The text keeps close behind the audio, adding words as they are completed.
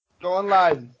Going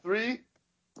live in 3,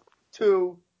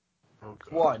 2, Oh,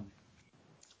 God. 1.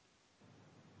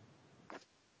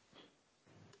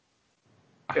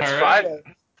 It's All right. Friday.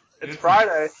 It's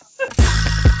Friday.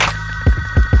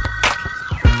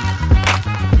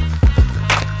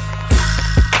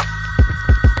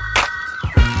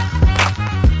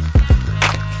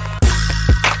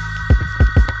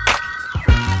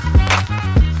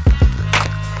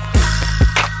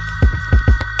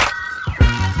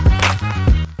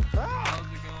 How's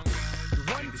it going,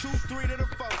 guys? 1, 2, 3 to the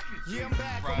 4. Yeah, I'm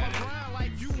back on my Friday, grind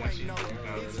like you June ain't know.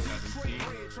 2nd, It's Detroit 2017.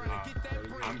 bread, trying to get that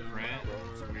bread. I'm Grant.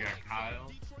 We got Kyle.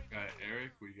 We got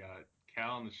Eric. We got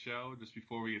Cal on the show. Just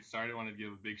before we get started, I wanted to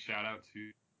give a big shout out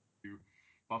to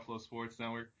Buffalo Sports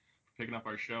Network for picking up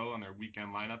our show on their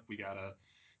weekend lineup. We got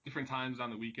different times on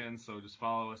the weekend, so just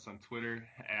follow us on Twitter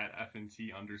at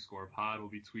FNT_pod. We'll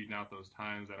be tweeting out those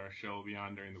times that our show will be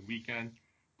on during the weekend.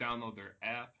 Download their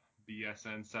app,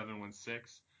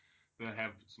 BSN716. They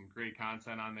have some great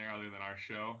content on there other than our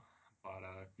show, but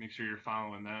make sure you're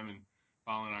following them and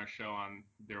following our show on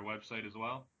their website as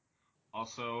well.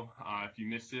 Also, if you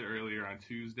missed it earlier on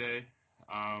Tuesday,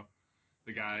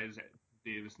 the guys,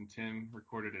 Davis and Tim,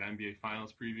 recorded an NBA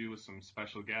Finals preview with some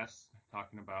special guests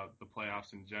talking about the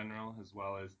playoffs in general, as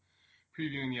well as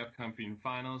previewing the upcoming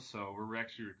finals. So we're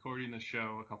actually recording the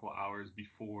show a couple hours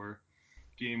before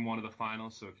Game 1 of the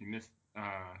finals. So if you missed,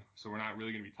 so we're not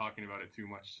really going to be talking about it too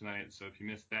much tonight. So if you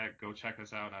missed that, go check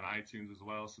us out on iTunes as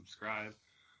well. Subscribe.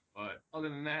 But other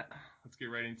than that, let's get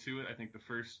right into it. I think the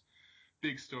first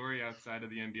big story outside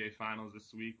of the NBA Finals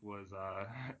this week was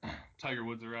Tiger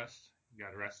Woods' arrest. He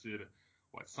got arrested,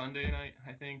 Sunday night,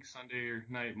 I think? Sunday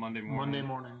night, Monday morning.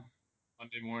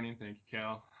 Monday morning, thank you,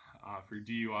 Cal, for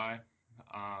DUI.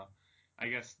 I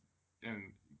guess,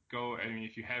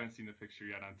 if you haven't seen the picture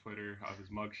yet on Twitter of his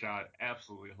mugshot,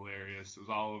 absolutely hilarious. It was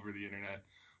all over the internet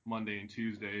Monday and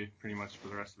Tuesday, pretty much for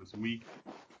the rest of this week.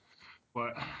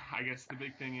 But I guess the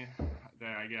big thing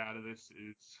that I get out of this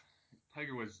is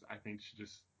Tiger Woods, I think, should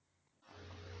just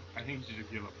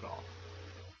give up golf.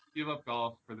 Give up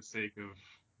golf for the sake of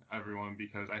everyone,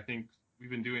 because I think we've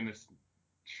been doing this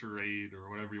charade or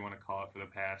whatever you want to call it for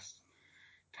the past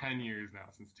 10 years now,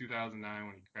 since 2009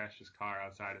 when he crashed his car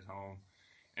outside his home,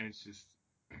 and it just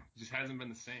hasn't been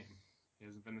the same. He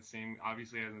hasn't been the same.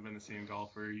 Obviously, hasn't been the same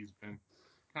golfer. He's been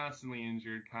constantly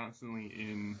injured, constantly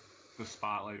in the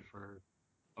spotlight for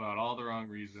about all the wrong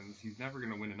reasons. He's never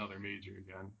going to win another major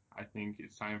again. I think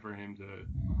it's time for him to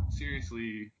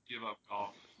seriously give up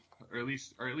golf, or at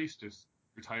least just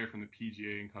retire from the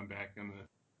PGA and come back on the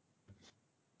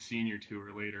senior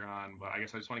tour later on. But I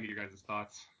guess I just want to get your guys'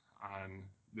 thoughts on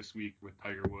this week with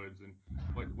Tiger Woods and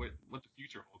what the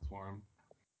future holds for him.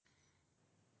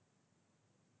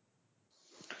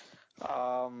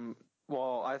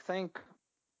 Well, I think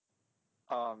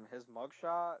his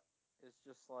mugshot is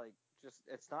just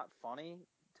it's not funny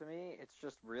to me. It's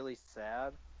just really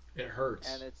sad. It hurts.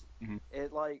 And it's Mm-hmm.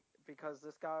 because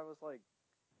this guy was like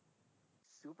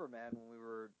Superman when we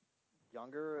were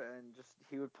younger, and just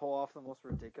he would pull off the most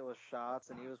ridiculous shots,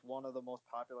 and he was one of the most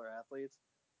popular athletes.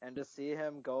 And to see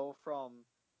him go from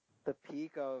the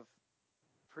peak of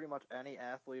pretty much any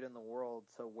athlete in the world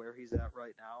to where he's at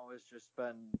right now has just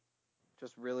been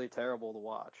just really terrible to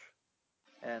watch.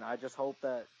 And I just hope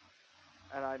that,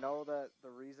 and I know that the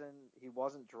reason he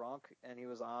wasn't drunk and he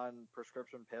was on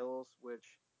prescription pills,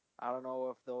 which I don't know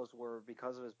if those were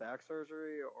because of his back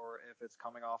surgery or if it's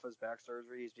coming off his back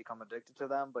surgery, he's become addicted to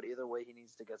them, but either way he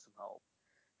needs to get some help.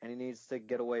 And he needs to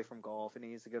get away from golf, and he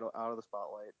needs to get out of the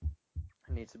spotlight.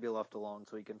 He needs to be left alone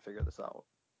so he can figure this out.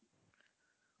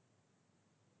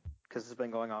 Because it's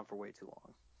been going on for way too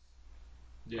long.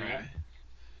 Yeah,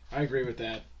 I agree with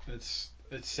that. It's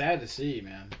sad to see,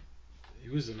 man. He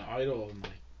was an idol in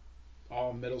like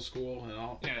all middle school and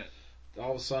all. Yeah.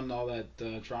 All of a sudden, all that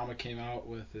drama came out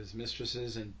with his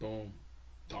mistresses, and boom,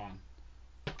 gone.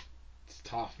 It's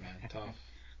tough, man. Tough.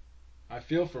 I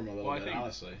feel for him a little bit,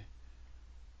 honestly.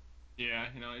 Yeah,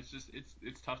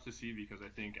 it's tough to see, because I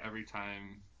think every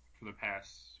time for the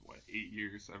past 8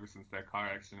 years, ever since that car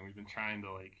accident, we've been trying to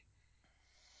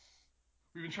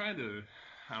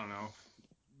I don't know,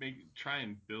 try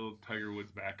and build Tiger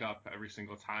Woods back up every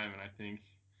single time, and I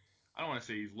don't want to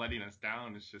say he's letting us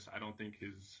down. It's just I don't think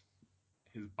his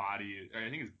body. I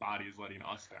think his body is letting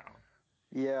us down.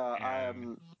 Yeah,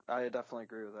 I definitely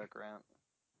agree with that, Grant.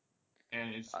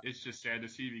 And it's just sad to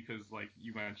see, because like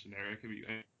you mentioned, Eric,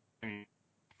 I mean,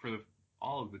 for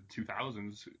all of the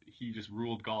 2000s, he just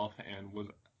ruled golf and was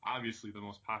obviously the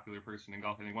most popular person in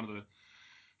golf. I think one of the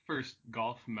first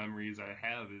golf memories I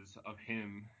have is of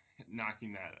him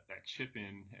knocking that chip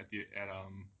in at the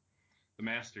the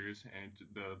Masters, and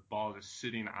the ball just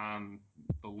sitting on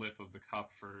the lip of the cup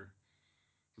for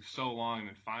so long and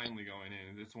then finally going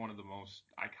in. It's one of the most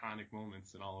iconic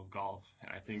moments in all of golf,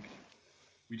 and I think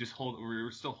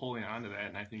we're still holding on to that,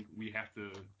 and I think we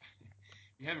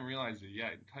haven't realized it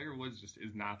yet. Tiger Woods just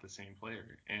is not the same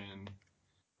player, and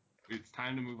it's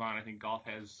time to move on. I think golf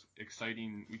has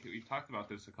exciting. We talked about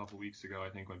this a couple weeks ago, I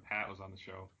think, when Pat was on the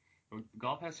show. But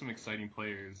golf has some exciting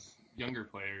players, younger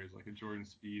players like a Jordan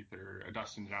Spieth or a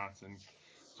Dustin Johnson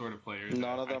sort of players.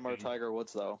 None of them are Tiger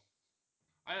Woods, though.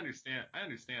 I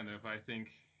understand that, but I think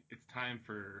it's time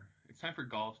for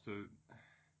golf to.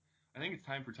 I think it's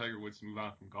time for Tiger Woods to move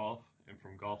on from golf, and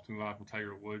from golf to move on from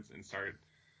Tiger Woods and start.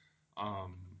 I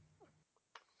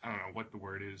don't know what the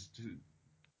word is, to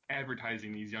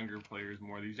advertising these younger players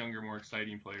more, these younger, more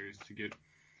exciting players, to get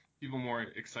people more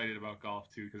excited about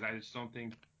golf too. Because I just don't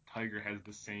think Tiger has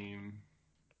the same.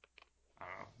 I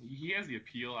don't know. He has the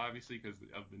appeal, obviously, because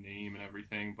of the name and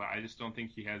everything, but I just don't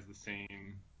think he has the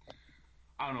same.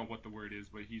 I don't know what the word is,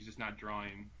 but he's just not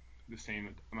drawing the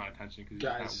same amount of attention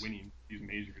because he's not winning these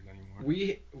majors anymore.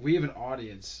 We have an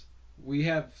audience. We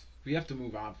have to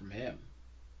move on from him.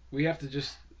 We have to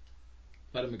just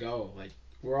let him go. Like,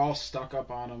 we're all stuck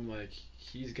up on him. Like,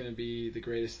 he's gonna be the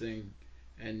greatest thing,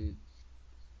 and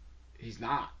he's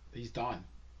not. He's done.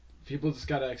 People just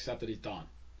gotta accept that he's done.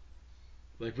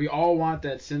 Like, we all want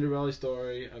that Cinderella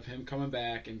story of him coming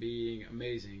back and being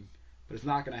amazing, but it's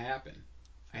not gonna happen.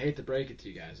 I hate to break it to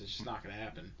you guys. It's just not gonna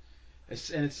happen.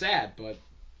 And it's sad, but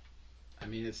I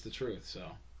mean, it's the truth. So.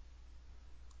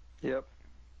 Yep.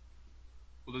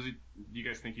 Well, do you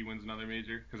guys think he wins another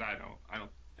major? Because I don't.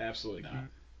 Absolutely not.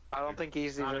 I don't think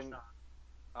he's Not a even. shot.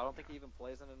 I don't think he even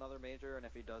plays in another major, and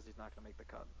if he does, he's not going to make the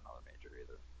cut in another major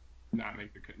either. Not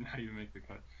make the cut. Not even make the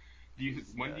cut.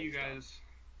 When do you guys?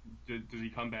 Does he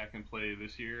come back and play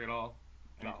this year at all?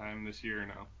 Anytime this year or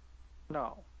no?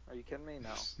 No. Are you kidding me?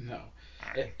 No. No.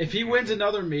 Right. If he wins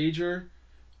another major,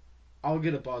 I'll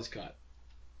get a buzz cut.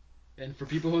 And for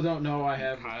people who don't know, I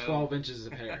have 12 inches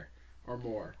of hair or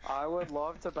more. I would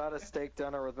love to bet a steak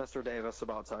dinner with Mr. Davis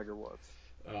about Tiger Woods.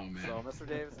 Oh, man. So, Mr.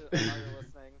 Davis, I know you're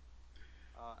listening.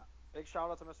 Big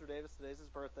shout out to Mr. Davis. Today's his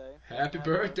birthday. Happy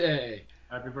birthday.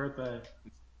 Happy birthday.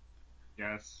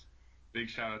 Yes. Big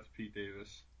shout out to Pete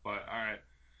Davis. But all right.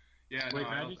 Yeah. Wait, no,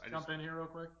 can I just jump in here real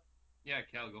quick? Yeah,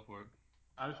 Cal, go for it.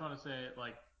 I just want to say,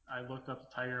 like, I looked up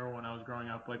to Tiger when I was growing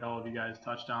up, like all of you guys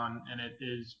touched on, and it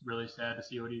is really sad to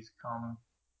see what he's come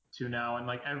to now. And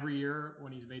like every year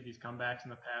when he's made these comebacks in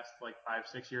the past, like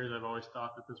 5-6 years, I've always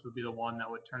thought that this would be the one that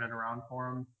would turn it around for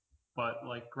him. But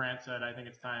like Grant said, I think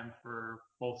it's time for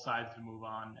both sides to move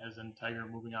on, as in Tiger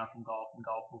moving on from golf and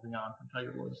golf moving on from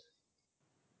Tiger Woods.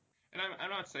 And I'm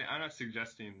not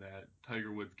suggesting that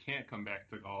Tiger Woods can't come back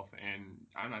to golf, and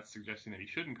I'm not suggesting that he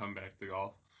shouldn't come back to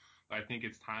golf. But I think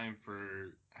it's time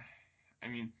for.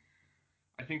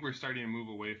 I think we're starting to move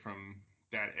away from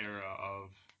that era of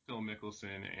Phil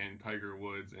Mickelson and Tiger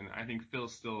Woods, and I think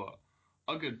Phil's still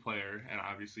a good player, and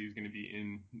obviously he's going to be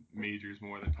in majors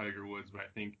more than Tiger Woods. But I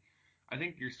think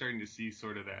you're starting to see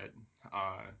sort of that.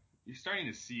 You're starting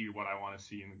to see what I want to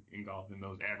see in golf, in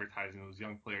those advertising, those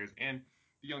young players, and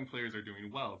the young players are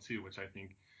doing well too, which I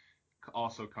think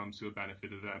also comes to a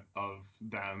benefit of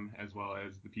them as well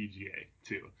as the PGA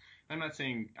too. I'm not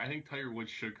saying I think Tiger Woods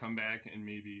should come back and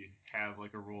maybe have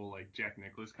like a role like Jack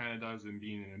Nicklaus kind of does in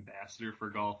being an ambassador for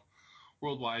golf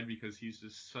worldwide, because he's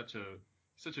just such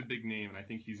a big name, and I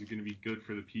think he's going to be good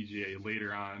for the PGA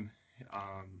later on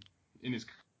in his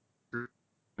career,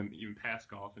 and even past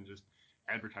golf, and just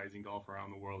advertising golf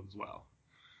around the world as well.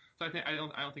 So I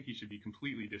don't think he should be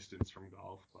completely distanced from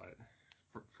golf, but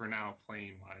for now,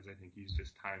 playing wise, I think he's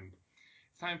just time.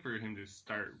 It's time for him to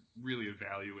start really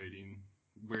evaluating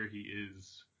where he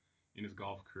is in his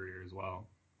golf career as well.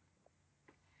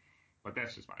 But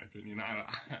that's just my opinion. I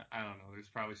don't know. There's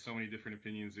probably so many different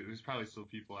opinions. There's probably still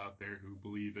people out there who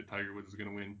believe that Tiger Woods is going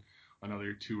to win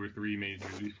another 2 or 3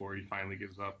 majors before he finally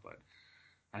gives up. But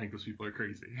I think those people are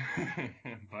crazy.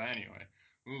 But anyway,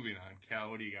 moving on. Cal,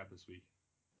 what do you got this week?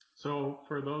 So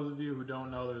for those of you who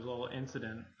don't know, there's a little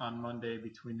incident on Monday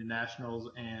between the Nationals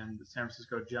and the San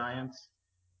Francisco Giants.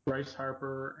 Bryce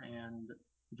Harper and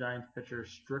Giants pitcher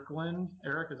Strickland.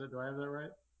 Eric, do I have that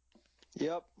right?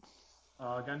 Yep.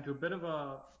 Got into a bit of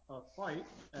a fight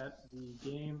at the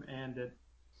game, and it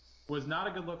was not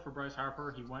a good look for Bryce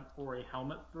Harper. He went for a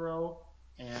helmet throw,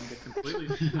 and it completely.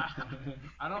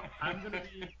 I'm gonna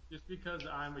be, just because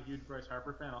I'm a huge Bryce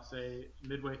Harper fan, I'll say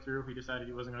midway through he decided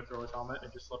he wasn't gonna throw his helmet.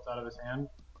 It just slipped out of his hand.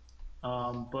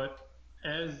 But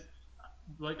I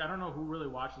don't know who really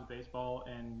watches baseball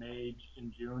in May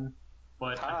and June,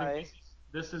 but I think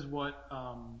this is what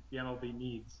the MLB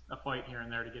needs, a fight here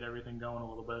and there to get everything going a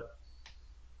little bit.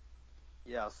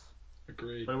 Yes.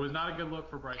 Agreed. But it was not a good look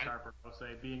for Bryce Harper, I'll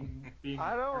say, being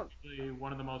I don't- arguably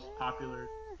one of the most popular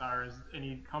stars, and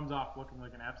he comes off looking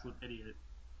like an absolute idiot.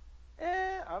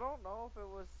 I don't know if it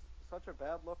was such a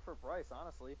bad look for Bryce,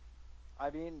 honestly. I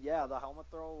mean, yeah, the helmet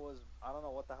throw was, I don't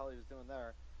know what the hell he was doing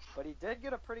there. But he did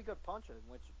get a pretty good punch in,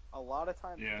 which a lot of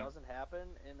times Yeah. doesn't happen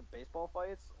in baseball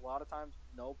fights. A lot of times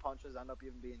no punches end up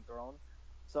even being thrown.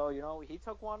 So, he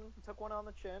took one on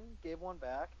the chin, gave one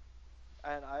back.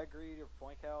 And I agree with your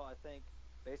point, Cal. I think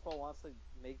baseball wants to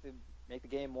make the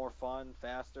game more fun,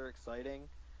 faster, exciting.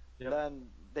 Yep. Then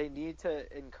they need to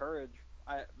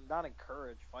not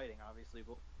encourage fighting, obviously,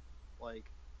 but like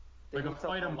they Like a need to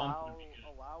fight a month would be good.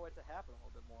 allow it to happen a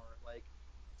little bit more. Like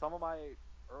some of my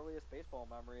earliest baseball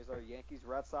memories are Yankees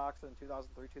Red Sox in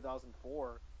 2003,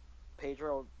 2004.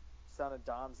 Pedro sent a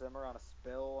Don Zimmer on a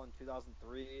spill in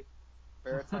 2003.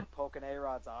 Veritek poking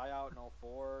A-Rod's eye out in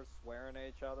 2004, swearing at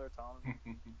each other, telling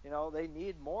them, they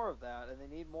need more of that, and they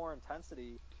need more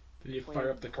intensity You fire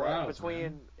up the crowds,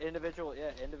 between man. individual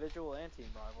and team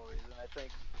rivalries. And I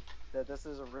think that this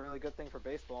is a really good thing for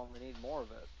baseball, and we need more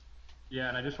of it. Yeah,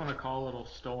 and I just want to call a little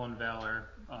stolen valor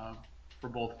for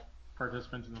both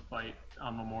participants in the fight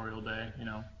on Memorial Day.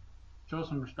 Show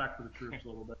some respect for the troops a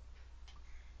little bit.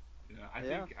 Yeah, I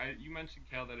think you mentioned,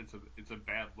 Cal, that it's a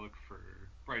bad look for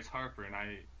Bryce Harper, and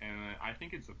I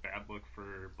think it's a bad look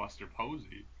for Buster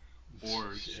Posey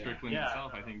or Strickland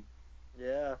himself. I think.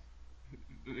 Yeah.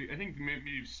 I think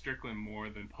maybe Strickland more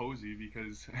than Posey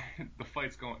because the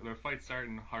fight starts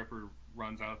and Harper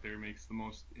runs out there, makes the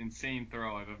most insane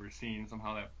throw I've ever seen.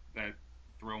 Somehow that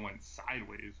throw went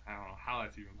sideways. I don't know how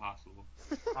that's even possible.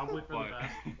 Probably for the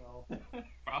best. So.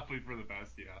 Probably for the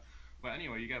best, yeah. But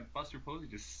anyway, you got Buster Posey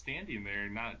just standing there,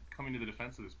 not coming to the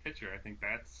defense of this pitcher. I think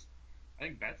that's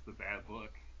the bad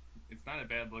look. It's not a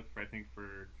bad look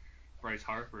for Bryce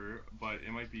Harper, but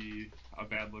it might be a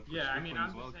bad look for Strickland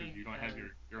as well because you don't have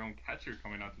your own catcher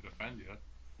coming out to defend you.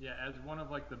 Yeah, as one of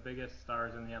the biggest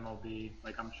stars in the MLB,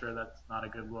 I'm sure that's not a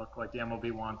good look. The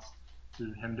MLB wants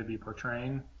him to be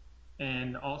portraying,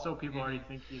 and also people already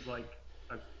think he's for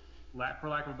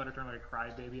lack of a better term, like a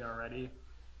crybaby already,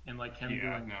 and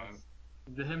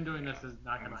him doing this is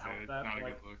not going to help that. Not a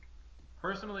good look.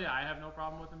 Personally, I have no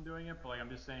problem with him doing it, but I'm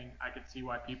just saying I could see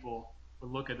why people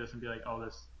would look at this and be like, oh,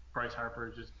 this Bryce Harper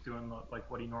is just doing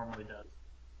what he normally does.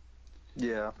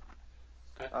 Yeah.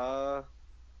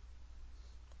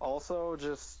 Also,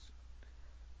 just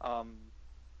back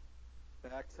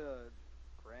to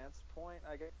Grant's point,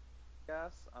 I guess.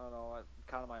 I don't know,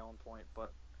 kind of my own point,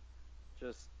 but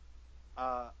just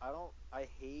I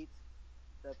hate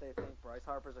that they think Bryce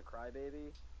Harper's a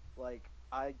crybaby.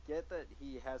 I get that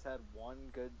he has had one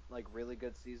good, really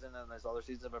good season, and his other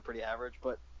seasons have been pretty average,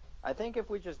 but I think if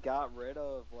we just got rid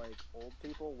of old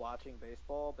people watching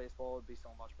baseball would be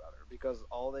so much better because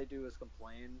all they do is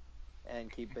complain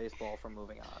and keep baseball from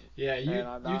moving on. Yeah, you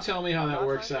tell me how that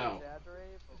works out.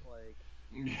 Exaggerate, but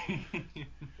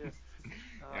just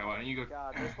yeah, why don't you go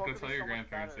go tell your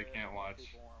grandparents they can't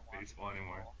watch baseball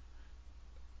anymore.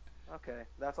 Okay,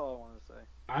 that's all I wanted to say.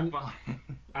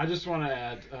 I just want to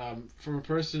add, from a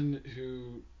person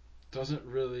who doesn't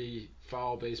really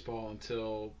follow baseball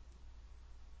until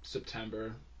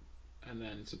September, and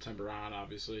then September on,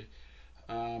 obviously.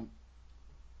 I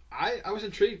was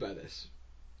intrigued by this.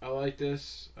 I like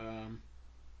this.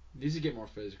 Needs to get more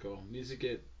physical. Needs to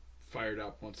get fired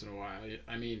up once in a while.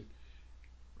 I mean,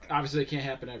 obviously it can't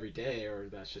happen every day, or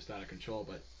that's just out of control.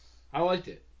 But I liked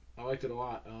it. I liked it a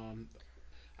lot.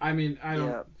 I mean, I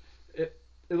don't. Yeah.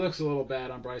 It looks a little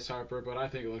bad on Bryce Harper, but I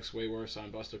think it looks way worse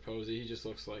on Buster Posey. He just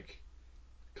looks like,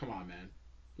 come on, man,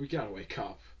 we gotta wake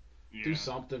up. Yeah. Do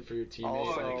something for your teammates.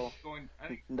 Also, going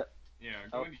to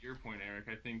your point, Eric,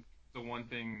 I think the one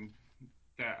thing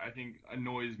that I think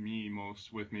annoys me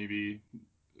most with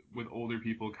older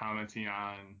people commenting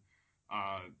on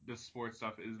this sports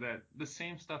stuff is that the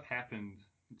same stuff happened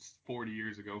 40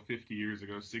 years ago, 50 years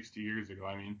ago, 60 years ago.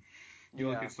 I mean, you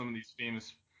look at some of these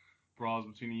famous brawls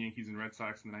between the Yankees and Red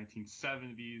Sox in the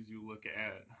 1970s. You look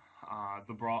at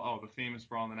the famous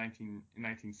brawl in the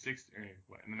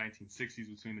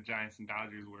 1960s between the Giants and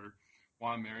Dodgers, where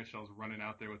Juan Marichal's running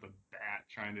out there with a bat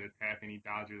trying to attack any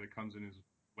Dodger that comes in his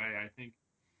way. I think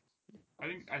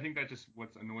that just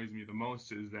what annoys me the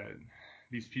most is that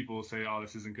these people say, "Oh,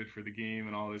 this isn't good for the game"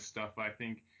 and all this stuff. But I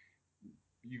think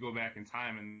you go back in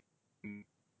time and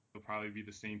they'll probably be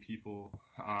the same people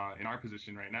in our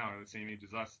position right now, or the same age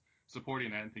as us,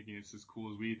 supporting that and thinking it's as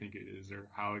cool as we think it is, or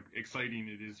how exciting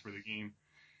it is for the game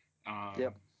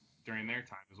during their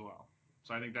time as well.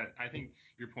 So I think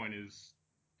your point is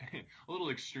a little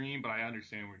extreme, but I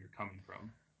understand where you're coming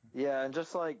from. Yeah, and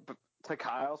just like to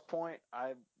Kyle's point,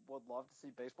 I would love to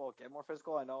see baseball get more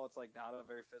physical. I know it's like not a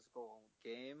very physical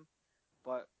game,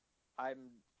 but I'm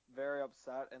very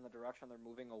upset in the direction they're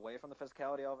moving away from the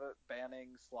physicality of it, banning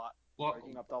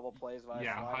breaking up double plays via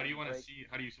yeah. sliding. How do you want to see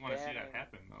that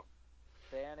happen though?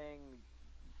 Banning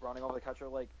running over the catcher,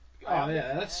 like Oh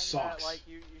yeah, that sucks. that, like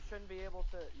you shouldn't be able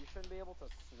to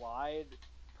slide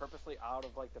purposely out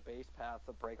of like the base path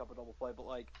to break up a double play, but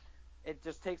like it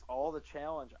just takes all the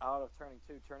challenge out of turning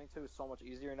two. Turning two is so much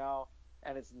easier now,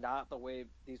 and it's not the way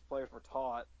these players were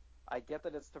taught. I get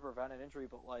that it's to prevent an injury,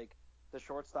 but like the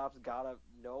shortstop's gotta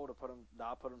know to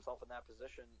not put himself in that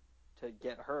position to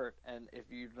get hurt, and if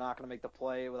you're not gonna make the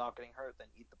play without getting hurt, then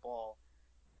eat the ball.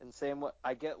 And same what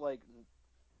I get, like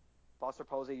Buster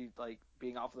Posey like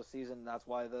being out for the season, that's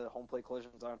why the home plate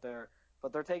collisions aren't there.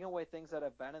 But they're taking away things that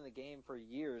have been in the game for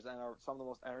years and are some of the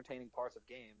most entertaining parts of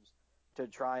games to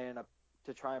try and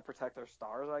protect their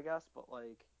stars, I guess. But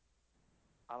like,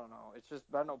 I don't know. It's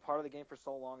just been a part of the game for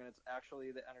so long, and it's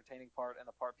actually the entertaining part and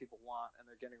the part people want, and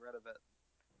they're getting rid of it.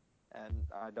 And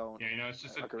I don't. Yeah, it's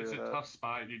just it's a tough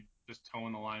spot. You're just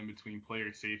towing the line between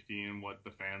player safety and what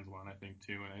the fans want, I think,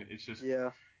 too. And it's just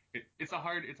it's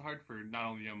hard for not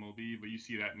only the MLB, but you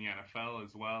see that in the NFL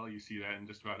as well. You see that in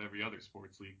just about every other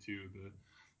sports league too.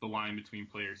 The line between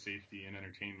player safety and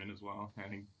entertainment as well. I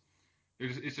think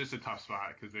it's just a tough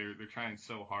spot because they're trying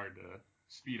so hard to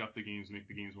speed up the games, make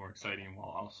the games more exciting, while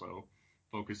also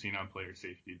focusing on player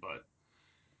safety. But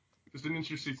just an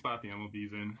interesting spot the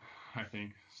MLB's in, I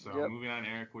think. So Moving on,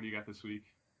 Eric, what do you got this week?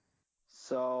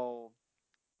 So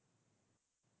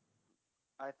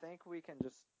I think we can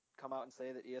just come out and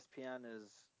say that ESPN is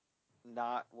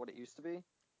not what it used to be.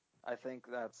 I think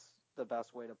that's the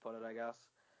best way to put it, I guess.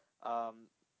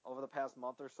 Over the past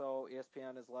month or so,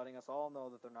 ESPN is letting us all know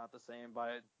that they're not the same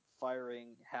by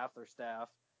firing half their staff,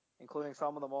 including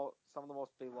some of the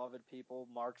most beloved people.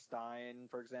 Mark Stein,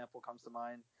 for example, comes to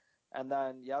mind. And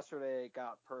then yesterday it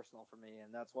got personal for me,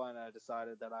 and that's when I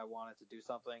decided that I wanted to do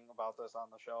something about this on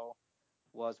the show.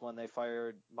 Was when they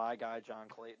fired my guy John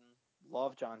Clayton.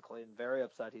 Love John Clayton. Very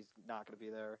upset he's not going to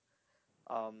be there.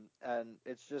 And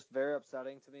it's just very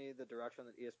upsetting to me the direction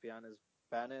that ESPN has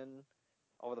been in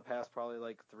over the past probably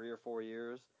like 3 or 4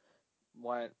 years.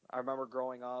 When I remember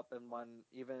growing up and when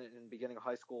even in the beginning of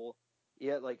high school,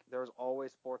 there was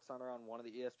always SportsCenter on one of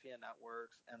the ESPN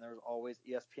networks, and there was always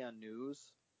ESPN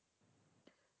News,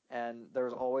 and there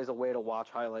was always a way to watch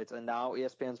highlights. And now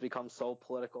ESPN's become so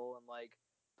political and like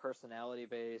personality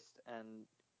based, and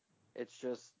it's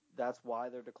just that's why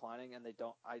they're declining, and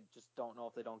I just don't know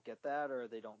if they don't get that or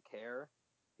they don't care,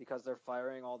 because they're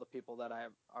firing all the people that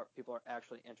people are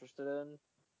actually interested in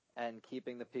and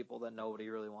keeping the people that nobody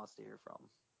really wants to hear from.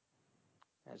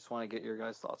 I just want to get your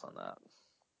guys' thoughts on that.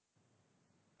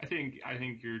 I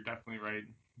think you're definitely right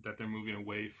that they're moving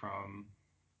away from.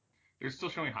 They're still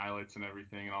showing highlights and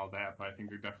everything and all that, but I think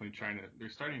they're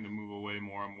starting to move away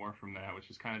more and more from that, which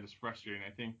is kind of just frustrating.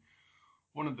 I think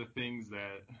one of the things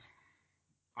that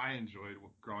I enjoyed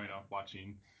growing up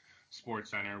watching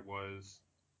SportsCenter was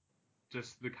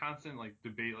just the constant like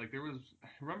debate. Like there was,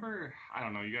 remember, I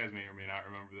don't know, you guys may or may not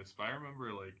remember this, but I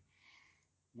remember like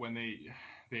when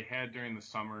they had during the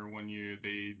summer one year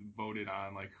they voted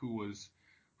on like who was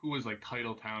like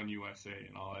Titletown USA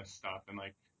and all that stuff, and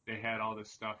like they had all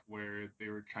this stuff where they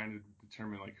were trying to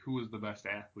determine like who was the best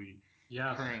athlete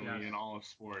currently in all of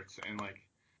sports, and like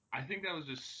I think that was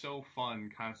just so fun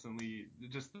constantly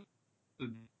just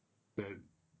the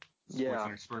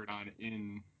SportsCenter spurred on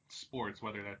in sports,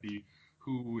 whether that be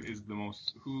who's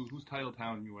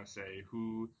Titletown USA,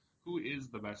 who is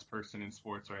the best person in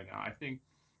sports right now. I think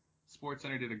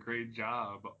SportsCenter did a great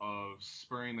job of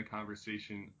spurring the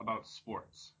conversation about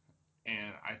sports.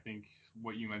 And I think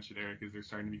what you mentioned, Eric, is they're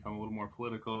starting to become a little more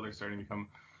political. They're starting to become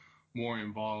more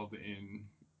involved in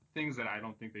things that I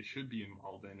don't think they should be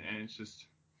involved in. And it's just,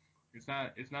 it's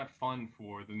not fun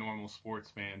for the normal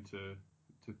sports fan to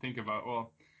think about,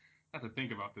 well, not to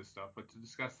think about this stuff, but to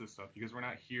discuss this stuff, because we're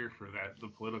not here for the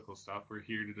political stuff. We're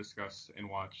here to discuss and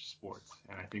watch sports.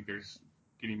 And I think there's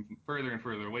getting further and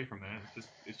further away from that.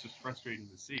 It's just frustrating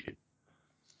to see.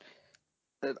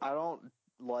 I don't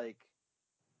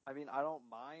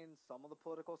mind some of the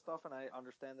political stuff, and I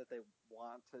understand that they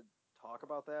want to talk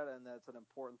about that, and that's an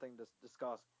important thing to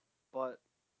discuss. But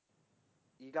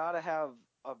you got to have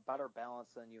a better balance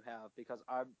than you have, because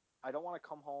I don't want to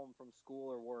come home from school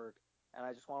or work and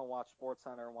I just want to watch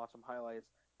SportsCenter and watch some highlights,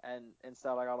 and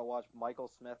instead I got to watch Michael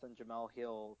Smith and Jamel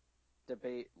Hill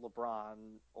debate LeBron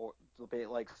or debate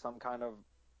like some kind of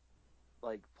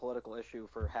like political issue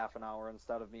for half an hour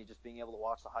instead of me just being able to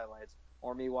watch the highlights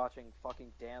or me watching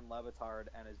fucking Dan Levitard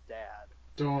and his dad.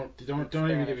 Don't even Spanish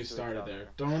get me to each started other. there.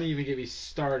 Don't even get me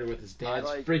started with his dad's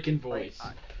freaking voice.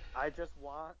 I just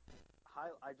want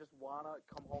I just want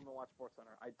to come home and watch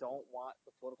SportsCenter. I don't want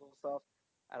the political stuff,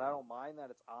 and I don't mind that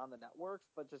it's on the networks,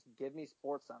 but just give me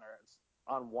SportsCenter. It's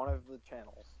on one of the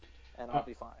channels, and I'll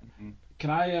be fine.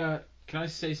 Can I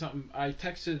say something? I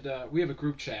texted. We have a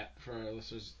group chat for our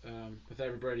listeners with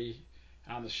everybody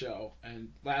on the show, and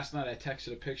last night I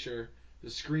texted a picture, the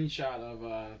screenshot of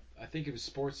I think it was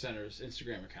SportsCenter's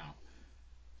Instagram account,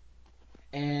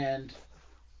 and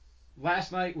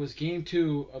last night was Game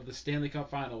 2 of the Stanley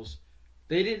Cup Finals.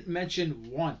 They didn't mention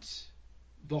once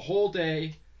the whole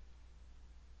day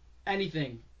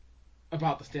anything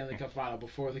about the Stanley Cup Final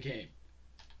before the game.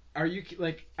 Are you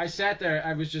like? I sat there.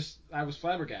 I was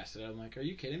flabbergasted. I'm like, are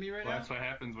you kidding me right now? That's what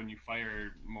happens when you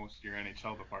fire most of your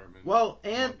NHL department. Well,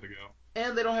 a month ago.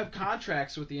 And they don't have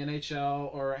contracts with the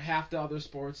NHL or half the other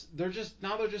sports.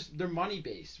 They're money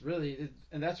based, really,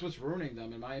 and that's what's ruining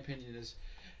them, in my opinion. Is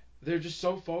they're just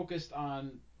so focused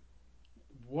on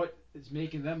what is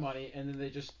making them money, and then they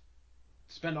just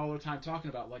spend all their time talking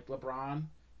about, like LeBron.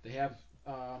 They have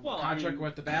contract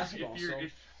with the basketball,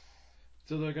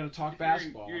 so they're going to talk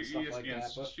basketball and stuff like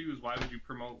that. But shoes, why would you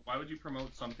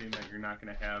promote something that you're not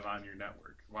going to have on your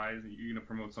network? Why is it you going to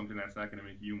promote something that's not going to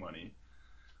make you money?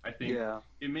 I think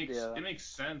it makes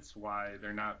sense why they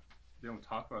don't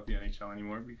talk about the NHL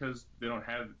anymore, because they don't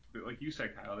have, like you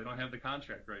said, Kyle, they don't have the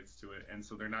contract rights to it, and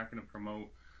so they're not going to promote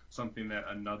something that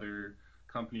another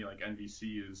company like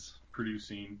NBC is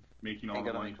producing, making all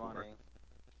the money for it.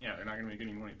 Yeah, they're not going to make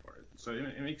any money for it. So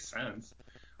it makes sense.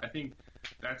 I think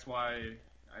that's why,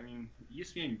 I mean,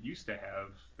 ESPN used to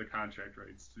have the contract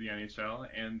rights to the NHL,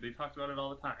 and they talked about it all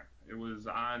the time. It was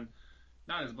on,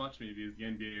 not as much maybe as the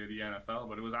NBA or the NFL,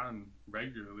 but it was on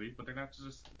regularly. But they're not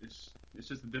just, it's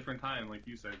just a different time, like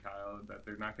you said, Kyle, that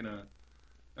they're not gonna,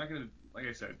 like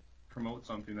I said, promote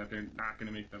something that they're not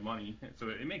gonna make them money. So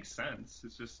it makes sense.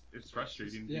 It's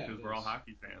frustrating because we're all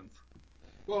hockey fans.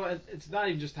 Well, it's not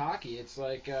even just hockey. It's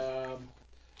like I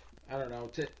don't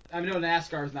know. I know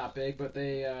NASCAR is not big, but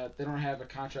they don't have a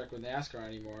contract with NASCAR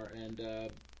anymore,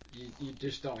 and you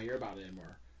just don't hear about it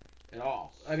anymore at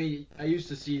all. I mean, I used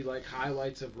to see like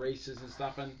highlights of races and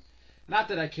stuff, and not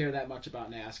that I care that much about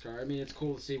NASCAR. I mean, it's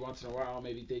cool to see once in a while,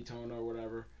 maybe Daytona or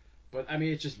whatever. But I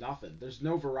mean, it's just nothing. There's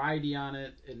no variety on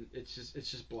it, and it's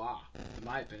just blah. In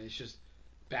my opinion, it's just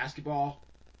basketball,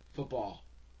 football,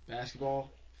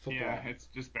 basketball, football. Yeah, it's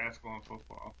just basketball and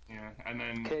football. Yeah, and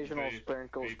then Occasional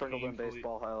sprinkled in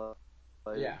baseball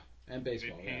highlights. Yeah, and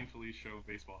baseball. They painfully show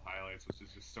baseball highlights, which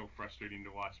is just so frustrating to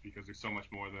watch because there's so much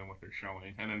more than what they're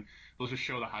showing. And then they'll just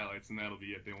show the highlights, and that'll be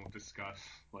it. They won't discuss.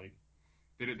 Like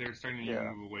they're starting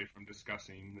to move away from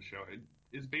discussing the show.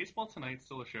 Is Baseball Tonight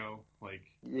still a show? Like,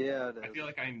 yeah, it is. I feel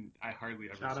like I hardly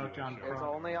ever Shout see out that John show. It's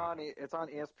only on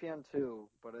ESPN2,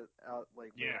 but it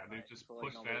like they've just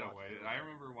pushed that away. I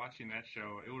remember watching that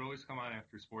show. It would always come on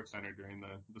after SportsCenter during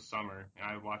the summer, and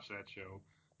I would watch that show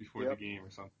before the game or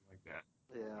something like that.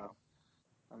 Yeah,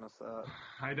 I miss that.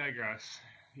 I digress.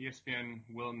 ESPN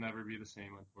will never be the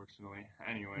same, unfortunately.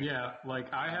 Anyway. Yeah,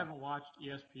 like I haven't watched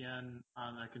ESPN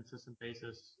on a consistent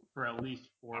basis for at least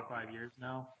 4 or 5 years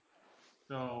now.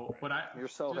 So, but You're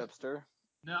so hipster.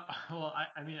 No, well,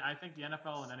 I mean, I think the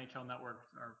NFL and NHL networks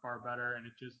are far better, and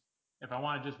it's just, if I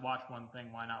want to just watch one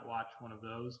thing, why not watch one of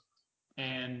those?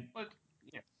 And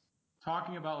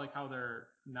talking about like how they're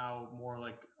now more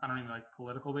like, I don't even like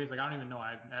political based, like I don't even know,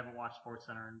 I haven't watched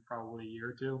SportsCenter in probably a year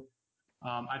or two.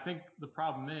 I think the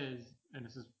problem is, and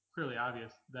this is clearly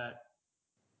obvious, that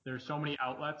there's so many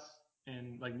outlets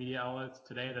and like media outlets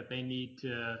today that they need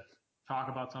to talk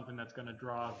about something that's going to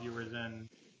draw viewers in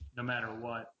no matter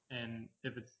what. And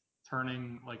if it's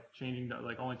changing to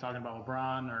like only talking about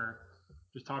LeBron or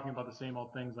just talking about the same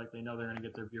old things, like they know they're going to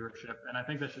get their viewership. And I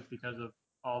think that's just because of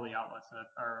all the outlets that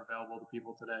are available to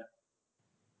people today.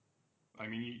 I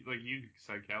mean, like you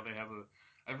said, Cal, they have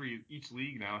each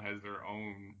league now has their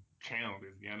own channel.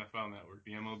 There's the NFL network,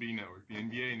 the MLB network, the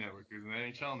NBA network, there's an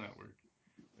NHL network.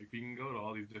 Like we can go to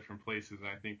all these different places, and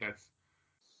I think that's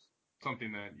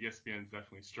something that ESPN is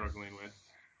definitely struggling with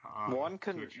to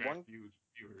attract huge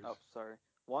viewers. Oh, sorry.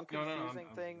 One confusing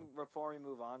thing before we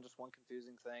move on, just one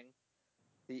confusing thing.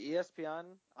 The ESPN,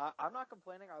 I'm not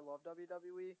complaining. I love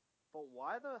WWE, but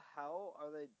why the hell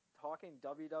are they talking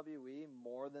WWE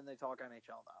more than they talk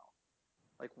NHL now?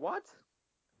 Like what?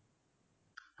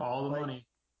 All the money.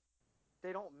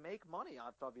 They don't make money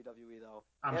on WWE though.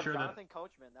 I'm sure Jonathan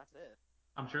Coachman, that's it.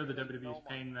 I'm sure the WWE is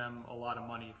paying them a lot of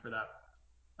money for that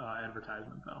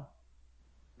advertisement though.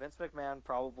 Vince McMahon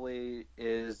probably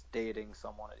is dating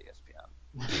someone at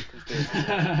ESPN.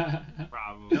 Conspiracy.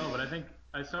 Probably. No, but I think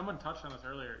someone touched on this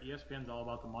earlier. ESPN's all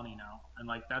about the money now, and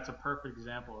like that's a perfect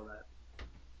example of that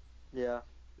Yeah,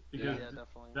 because yeah,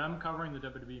 definitely. them covering the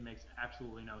WWE makes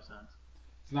absolutely no sense.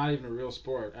 It's not even a real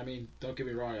sport. I mean, don't get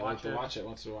me wrong. I like to watch it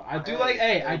once in a while. I do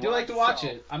Hey, I do like to watch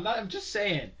yourself. it. I'm just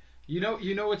saying. You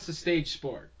know, it's a stage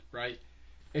sport, right?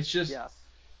 It's just, Yes.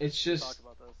 it's We just, talked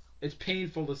about this. it's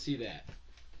painful to see that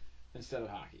instead of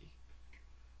hockey.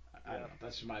 I don't Yeah. know.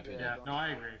 That's just my opinion. Yeah, don't no,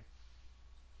 I know. agree.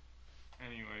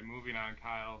 Anyway, moving on,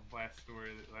 Kyle. Last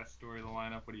story of the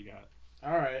lineup. What do you got?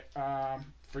 All right.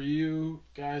 For you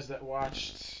guys that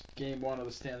watched Game 1 of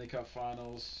the Stanley Cup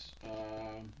Finals,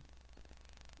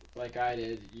 like I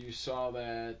did, you saw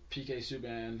that PK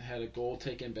Subban had a goal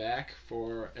taken back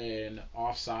for an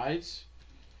offsides.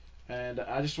 And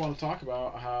I just want to talk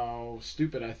about how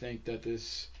stupid I think that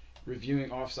this reviewing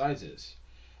offsides is.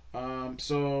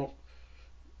 So,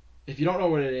 if you don't know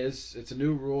what it is, it's a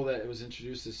new rule that was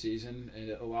introduced this season, and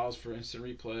it allows for instant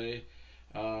replay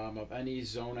of any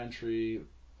zone entry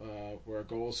where a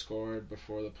goal is scored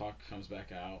before the puck comes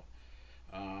back out.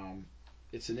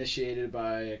 It's initiated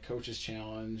by a coach's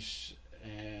challenge,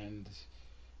 and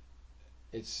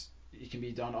it can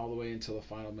be done all the way until the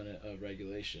final minute of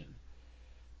regulation.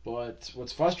 But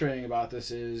what's frustrating about this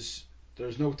is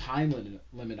there's no time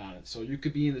limit on it. So you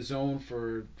could be in the zone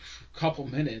for a couple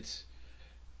minutes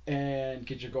and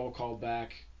get your goal called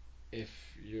back if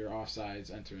you're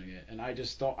offsides entering it. And I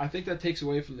just don't. I think that takes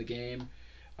away from the game.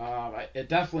 It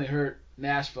definitely hurt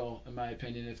Nashville, in my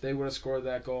opinion. If they would have scored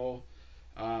that goal,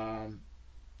 I'm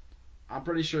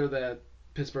pretty sure that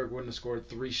Pittsburgh wouldn't have scored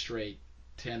 3 straight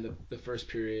to end the first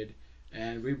period,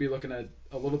 and we'd be looking at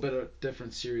a little bit of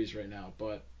different series right now.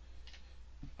 But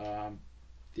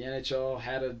the NHL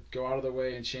had to go out of their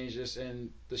way and change this.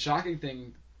 And the shocking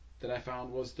thing that I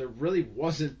found was there really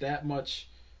wasn't that much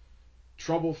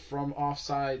trouble from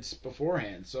offsides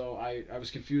beforehand. So I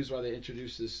was confused why they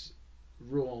introduced this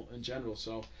rule in general.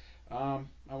 So I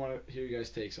want to hear you guys'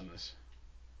 takes on this.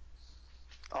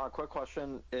 Quick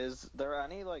question: is there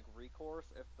any like recourse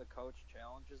if the coach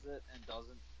challenges it and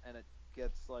doesn't, and it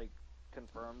gets like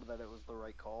confirmed that it was the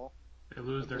right call? They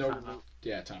lose their No. timeout.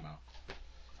 Yeah, timeout.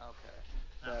 Okay,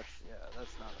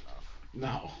 that's not enough.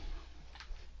 No.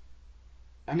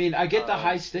 I mean, I get the Alright.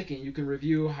 high sticking. You can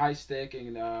review high stick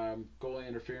and goalie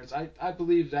interference. I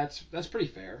believe that's pretty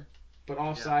fair. But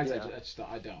offsides, Yeah.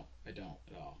 I don't at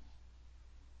all.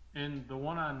 And the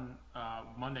one on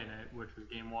Monday night, which was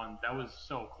Game 1, that was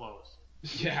so close.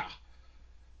 Yeah.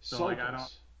 So like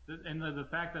close. I don't, and the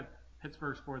fact that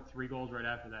Pittsburgh scored 3 goals right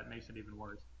after that makes it even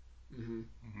worse. Mm-hmm.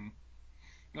 Mm-hmm.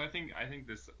 No, I think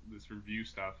this review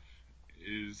stuff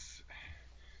is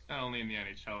not only in the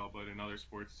NHL but in other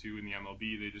sports too. In the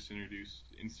MLB, they just introduced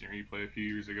instant replay a few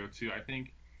years ago too. I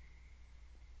think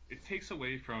it takes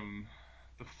away from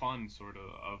the fun sort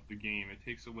of the game. It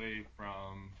takes away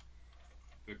from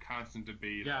the constant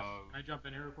debate of. Can I jump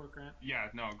in here real quick, Grant? Yeah,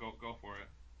 no, go for it.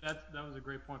 That was a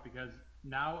great point because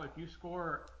now if you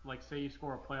score, like say you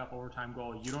score a playoff overtime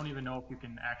goal, you don't even know if you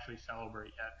can actually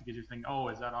celebrate yet because you're thinking, oh,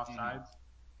 is that offsides?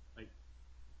 Like,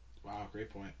 wow, great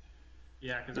point.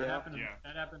 Yeah, because Yeah.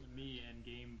 that happened to me in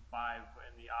Game 5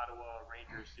 in the Ottawa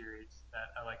Rangers series.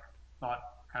 That I thought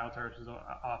Kyle Turris was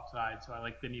offside, so I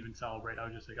didn't even celebrate. I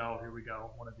was just like, oh, here we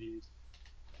go, one of these.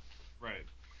 Right,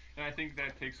 and I think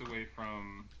that takes away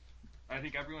from. I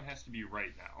think everyone has to be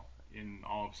right now in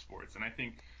all of sports, and I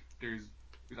think there's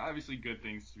obviously good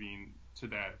things to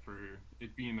that for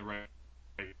it being the right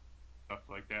stuff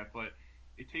like that, but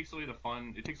it takes away the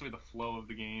fun. It takes away the flow of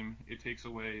the game. It takes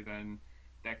away then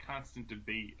that constant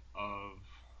debate of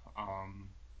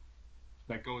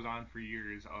that goes on for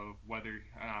years of whether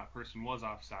a person was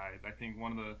offside. I think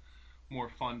one of the more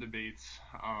fun debates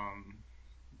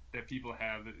that people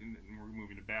have, and we're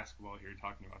moving to basketball here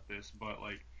talking about this, but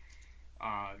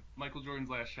Michael Jordan's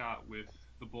last shot with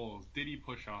the Bulls, did he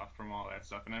push off from all that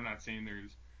stuff? And I'm not saying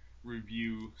there's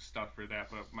review stuff for that,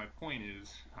 but my point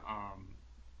is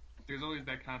there's always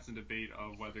that constant debate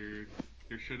of whether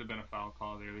there should have been a foul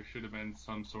call there should have been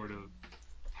some sort of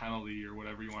penalty or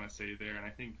whatever you want to say there. And I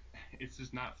think it's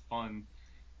just not fun.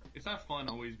 It's not fun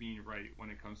always being right when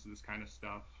it comes to this kind of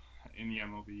stuff in the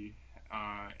MLB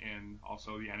and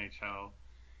also the NHL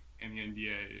and the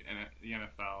NBA and the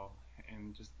NFL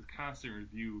and just the constant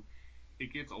review.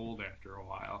 It gets old after a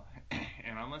while,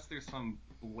 and unless there's some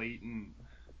blatant,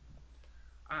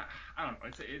 I don't know.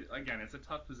 It's a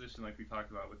tough position like we talked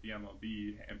about with the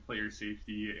MLB and player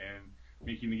safety and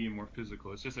making the game more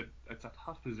physical. It's a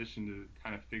tough position to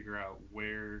kind of figure out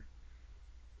where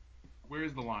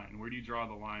where's the line? Where do you draw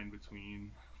the line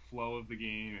between flow of the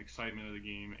game, excitement of the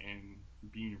game, and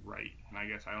being right? And I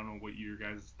guess I don't know what your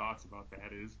guys' thoughts about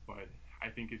that is, but I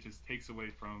think it just takes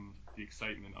away from the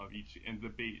excitement of each and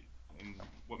debate and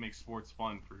what makes sports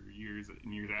fun for years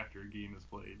and years after a game is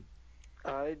played.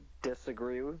 I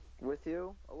disagree with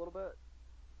you a little bit.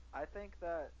 I think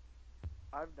that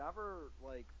I've never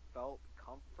like felt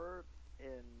comfort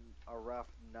in a ref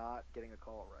not getting a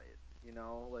call right. You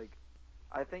know, like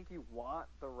I think you want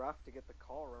the ref to get the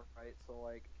call right. So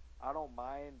like I don't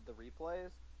mind the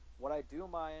replays. What I do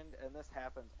mind, and this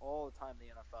happens all the time in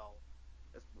the NFL,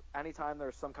 is anytime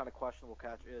there's some kind of questionable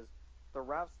catch, is the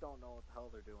refs don't know what the hell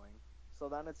they're doing. So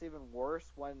then it's even worse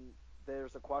when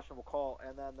there's a questionable call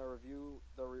and then the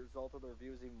result of the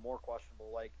review is even more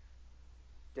questionable. Like,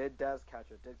 did Dez catch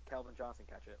it? Did Calvin Johnson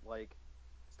catch it? Like,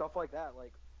 stuff like that.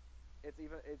 Like, it's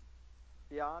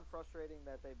beyond frustrating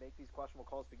that they make these questionable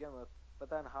calls to begin with. But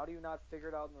then how do you not figure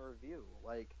it out in the review?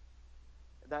 Like,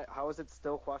 that how is it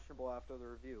still questionable after the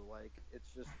review? Like, it's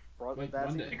just Like that's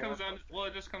Monday. even It more comes down. Well,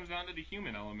 it frustrating. just comes down to the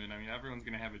human element. I mean, everyone's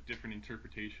going to have a different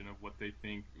interpretation of what they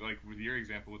think. Like with your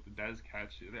example with the Dez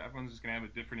catch, everyone's just going to have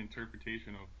a different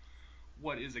interpretation of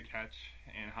what is a catch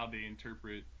and how they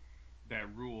interpret that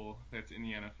rule that's in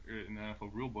the NFL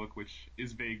rule book, which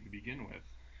is vague to begin with.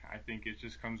 I think it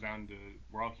just comes down to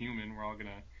we're all human. We're all going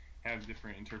to have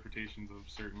different interpretations of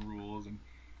certain rules and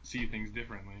see things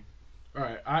differently. All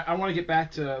right, I want to get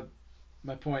back to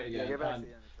my point Yeah, again get back on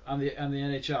to the NHL. on the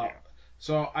NHL. Yeah.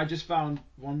 So I just found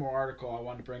one more article I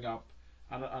wanted to bring up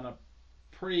on a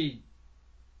pretty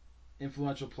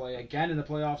influential play again in the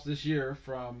playoffs this year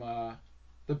from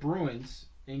the Bruins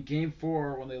in Game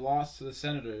 4 when they lost to the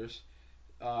Senators.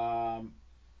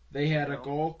 They had a Yeah.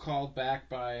 goal called back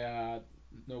by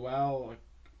Noel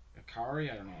Akari.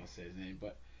 I don't know how to say his name,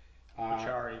 but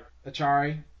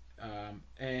Achari.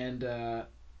 And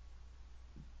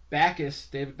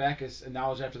David Backus,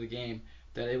 acknowledged after the game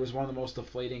that it was one of the most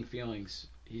deflating feelings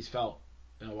he's felt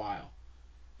in a while.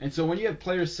 And so when you have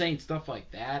players saying stuff like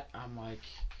that, I'm like,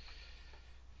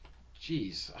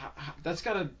 geez, that's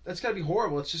gotta be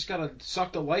horrible. It's just gotta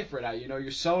suck the life right out. You know,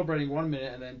 you're celebrating 1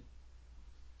 minute and then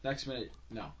next minute,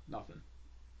 no, nothing.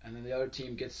 And then the other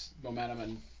team gets momentum,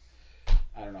 and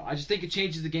I don't know. I just think it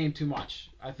changes the game too much.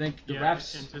 I think the Yeah,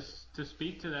 refs. and to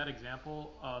speak to that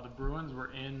example, the Bruins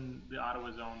were in the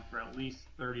Ottawa zone for at least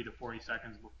 30 to 40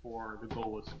 seconds before the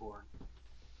goal was scored.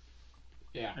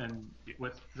 Yeah. And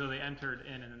so they entered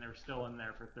in and then they were still in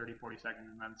there for 30, 40 seconds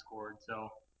and then scored. So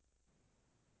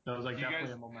that was like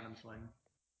definitely a momentum swing.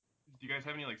 Do you guys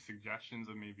have any like suggestions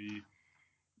of maybe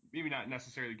not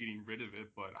necessarily getting rid of it,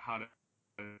 but how to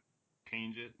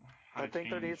change it? How I to think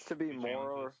there change needs to be the more.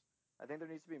 challenges? I think there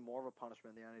needs to be more of a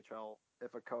punishment in the NHL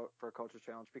if for a coach's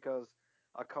challenge because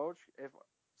a coach, if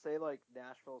say like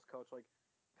Nashville's coach, like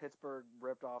Pittsburgh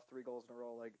ripped off 3 goals in a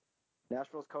row, like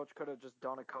Nashville's coach could have just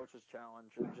done a coach's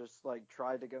challenge and just like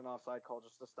tried to get an offside call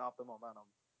just to stop the momentum.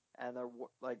 And they're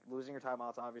like losing your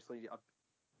timeouts, obviously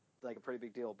like a pretty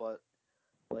big deal, but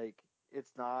like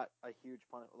it's not a huge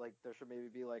punishment. Like there should maybe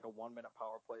be like a 1 minute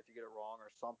power play if you get it wrong or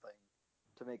something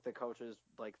to make the coaches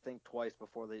like think twice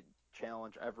before they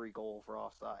challenge every goal for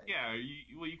offside. Yeah,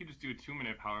 you could just do a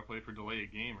 2-minute power play for delay a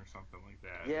game or something like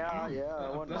that. Yeah, yeah, I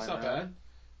wouldn't That's mind not that. bad.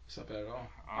 That's not bad at all.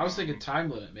 I was thinking time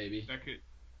limit maybe. That could.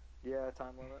 Yeah,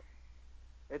 time limit.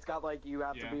 It's got like you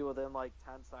have to Yeah. be within like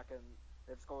 10 seconds.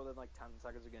 They have to score within like 10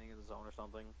 seconds of getting in the zone or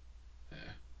something. Yeah.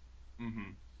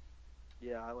 Mhm.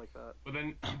 Yeah, I like that. But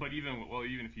then,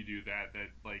 even if you do that,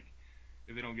 like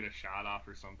if they don't get a shot off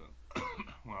or something,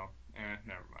 well,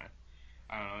 never mind.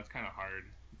 I don't know. It's kind of hard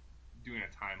doing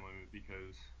a time limit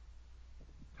because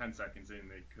 10 seconds in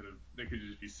they could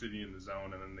just be sitting in the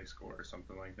zone and then they score or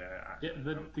something like that. Yeah,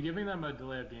 giving them a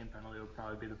delay of game penalty would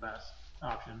probably be the best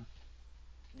option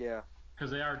Yeah. because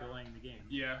they are delaying the game.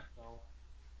 Yeah, So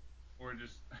or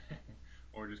just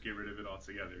or just get rid of it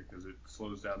altogether because it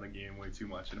slows down the game way too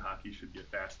much. And hockey should be a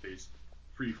fast-paced,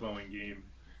 free-flowing game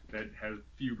that has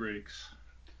few breaks.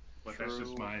 But that's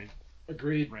just True. my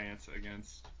Agreed. rant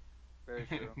against Very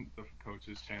true. the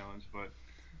coach's challenge. But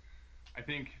I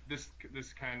think this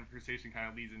conversation kind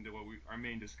of leads into what our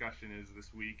main discussion is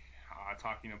this week,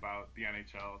 talking about the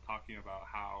NHL, talking about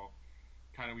how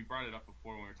kind of we brought it up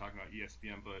before when we were talking about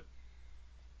ESPN, but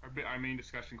our main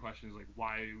discussion question is like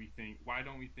why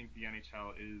don't we think the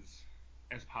NHL is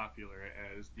as popular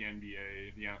as the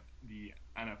NBA, the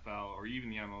NFL, or even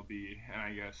the MLB? And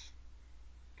I guess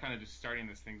kind of just starting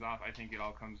this things off, I think it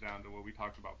all comes down to what we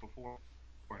talked about before,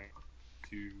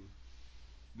 to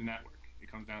the network.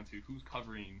 It comes down to who's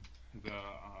covering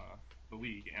the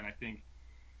league, and I think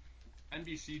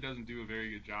NBC doesn't do a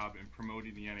very good job in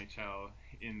promoting the NHL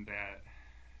in that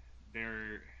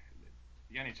they're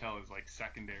the NHL is like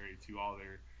secondary to all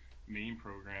their main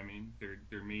programming,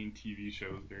 their main TV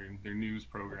shows, their news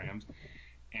programs,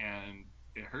 and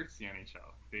it hurts the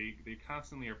NHL. They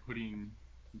constantly are putting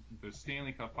the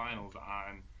Stanley Cup Finals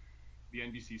on the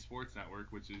NBC Sports Network,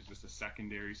 which is just a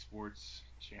secondary sports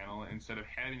channel, instead of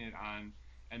having it on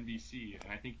NBC.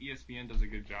 And I think ESPN does a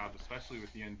good job, especially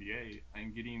with the NBA,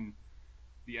 and getting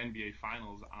the NBA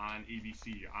Finals on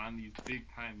ABC, on these big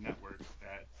time networks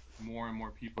that more and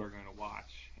more people are going to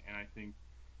watch. And I think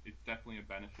it's definitely a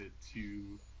benefit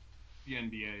to the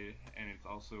NBA, and it's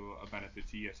also a benefit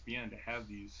to ESPN to have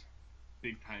these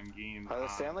big time games. Are the on.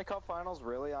 Stanley Cup Finals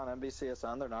really on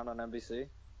NBCSN? They're not on NBC?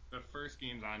 The first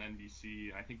game's on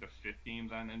NBC. I think the fifth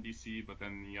game's on NBC, but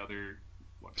then the other,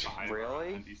 five Really?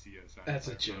 are on NBCSN. That's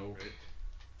a joke. Right?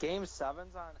 Game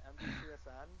 7's on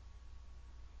NBCSN?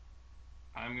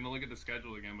 I'm gonna look at the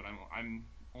schedule again, but I'm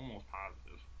almost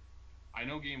positive. I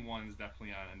know Game 1 is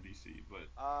definitely on NBC, but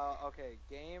Okay,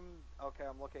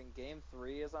 I'm looking. Game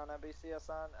 3 is on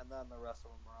NBCSN, and then the rest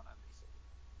of them are on NBC.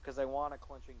 Because they want a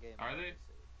clinching game on Are they?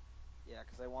 NBC. Yeah,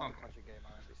 because they want a Okay. clinching game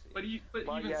on NBC. but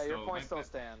even yeah, still, your point still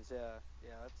stands. Yeah,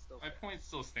 that still my stands. point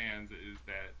still stands is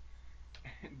that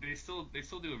they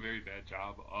still do a very bad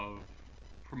job of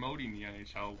promoting the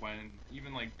NHL when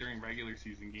even like during regular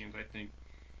season games. I think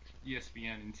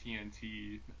ESPN and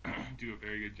TNT do a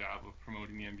very good job of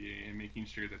promoting the NBA and making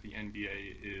sure that the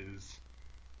NBA is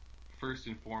first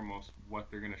and foremost what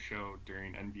they're going to show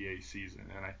during NBA season.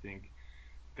 And I think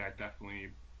that definitely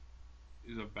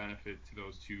is a benefit to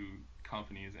those two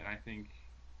companies. And I think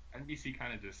NBC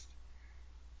kind of just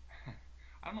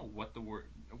I don't know what the word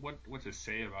what to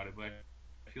say about it, but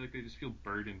I feel like they just feel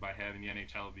burdened by having the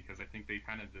NHL because I think they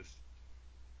kind of just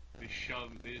they just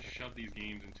shove these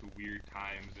games into weird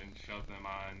times and shove them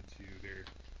on to their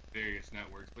various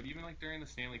networks. But even like during the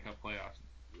Stanley Cup playoffs,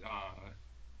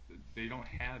 they don't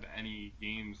have any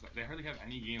games. They hardly have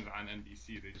any games on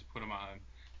NBC. They just put them on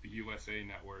the USA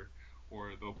Network,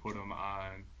 or they'll put them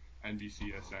on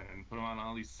NBCSN and put them on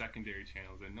all these secondary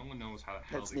channels, and no one knows how the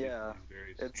hell they get to these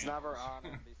various It's channels. never on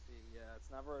NBC. Yeah, it's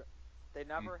never. They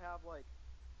never have like.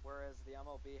 Whereas the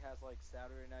MLB has like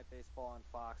Saturday Night Baseball on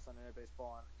Fox, Sunday Night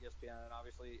Baseball on ESPN, and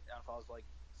obviously NFL is like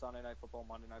Sunday Night Football,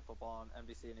 Monday Night Football on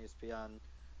NBC and ESPN,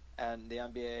 and the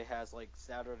NBA has like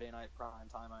Saturday Night Prime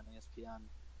Time on ESPN.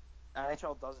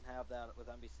 NHL doesn't have that with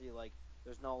NBC. Like,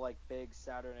 there's no like big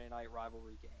Saturday night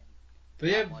rivalry game.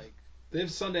 They have like they have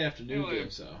Sunday afternoon Yeah,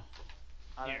 games though.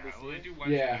 on yeah, NBC. well they do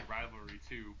Wednesday Yeah. Night Rivalry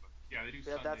too, but yeah, they do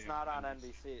Yeah, Sunday. that's not on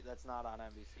NBC. NBC. That's not on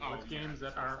NBC. Oh, With yeah, games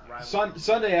that so aren't sorry. rivalry.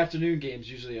 Sunday afternoon games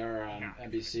usually are on Yeah.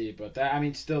 NBC, but that I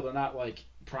mean still they're not like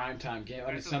prime time game. I That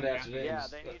mean doesn't Sunday happen. afternoons. Yeah,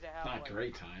 they need to have not like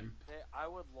great time. I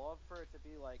would love for it to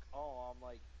be like, oh, I'm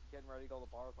like getting ready to go to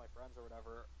the bar with my friends or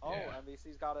whatever. Oh, Yeah.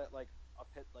 NBC's got it like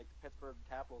like the Pittsburgh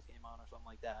Capitals game on or something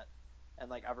like that, and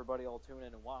like everybody will tune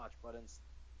in and watch.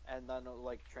 And then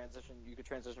like you could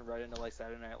transition right into like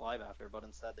Saturday Night Live after, but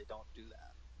instead they don't do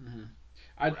that. Mm-hmm.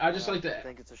 I just like to I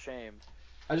think it's a shame.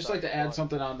 I just like to Sorry, add but-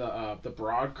 something on the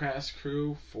broadcast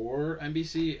crew for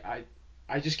NBC.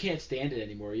 I just can't stand it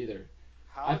anymore either.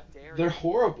 How dare They're you?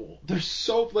 horrible. They're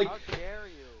so like. How dare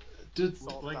you? Dude,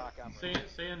 Salt Like, Doc Emmer.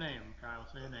 say a name, Kyle.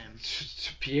 Say a name.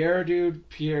 Pierre, dude.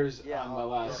 Pierre's Yeah, on my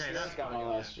last. okay, that's on my fine.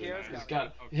 last. Pierre's He's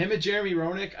got got him and Jeremy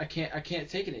Roenick. I can't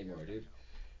take it anymore, dude.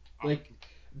 Oh, Like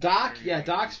Doc, Jeremy yeah, Roenick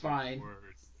Doc's is the fine,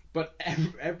 worst. but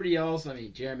everybody else. I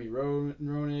mean, Jeremy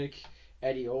Roenick,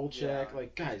 Eddie Olczyk. Yeah,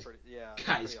 like he's guys, he's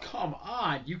guys, pretty come awful.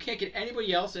 on! You can't get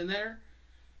anybody else in there.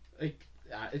 Like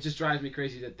it just drives me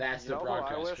crazy that that's You the know who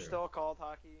broadcast I wish crew. still called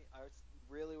hockey?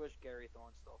 Really wish Gary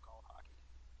Thorne still called hockey.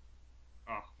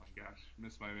 Oh my gosh,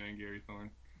 miss my man Gary Thorne.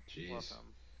 Jeez. Love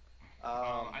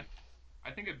him.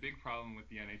 I think a big problem with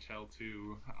the NHL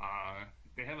too,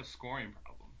 they have a scoring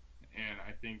problem, and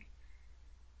I think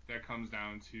that comes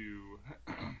down to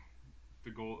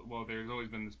the goal. Well, there's always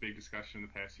been this big discussion in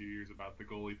the past few years about the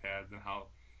goalie pads and how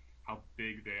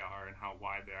big they are and how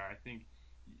wide they are.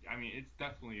 I mean, it's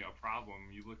definitely a problem.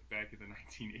 You look back at the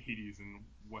 1980s and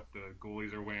what the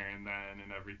goalies are wearing then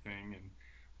and everything, and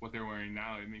what they're wearing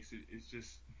now.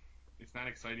 It's not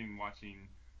exciting watching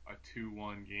a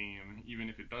 2-1 game, even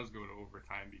if it does go to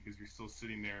overtime, because you're still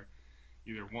sitting there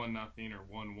either 1-0 or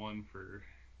 1-1 for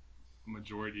a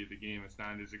majority of the game. It's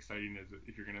not as exciting as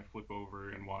if you're going to flip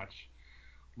over and watch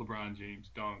LeBron James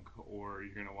dunk, or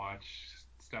you're going to watch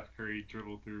Steph Curry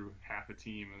dribble through half a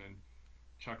team and then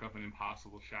chuck up an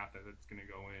impossible shot that's going to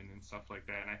go in and stuff like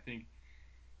that. And I think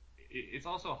it's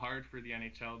also hard for the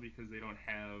NHL because they don't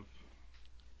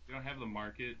have the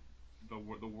market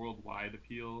the worldwide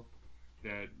appeal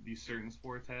that these certain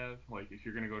sports have. Like if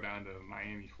you're gonna go down to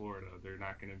Miami, Florida, they're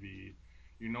not gonna be.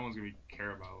 No one's gonna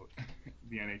care about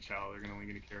the NHL. They're only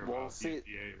gonna care Well, about the see,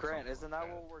 NBA or Grant, something isn't like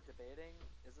that what we're debating?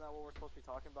 Isn't that what we're supposed to be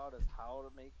talking about? Is how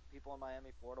to make people in Miami,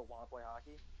 Florida want to play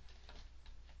hockey?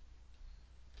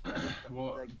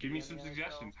 Well, Like, give be me in some the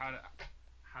suggestions. NHL?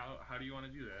 How do you want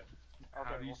to do that? How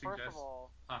Okay, do you well, first suggest of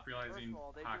all, popularizing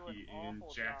they do an hockey in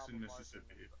awful Jackson, job of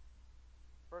Mississippi?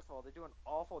 marketing. First of all, they do an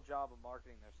awful job of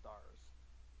marketing their stars.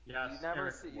 Yes, You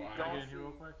never Eric, see. You Wow. can I don't get in see. here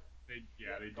real quick? They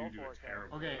Go do for a it,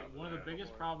 terrible Okay, job. one of the that.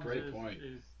 biggest Go for it. problems Great is, point.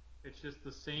 is it's just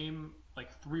the same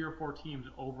like 3 or 4 teams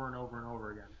over and over and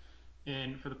over again.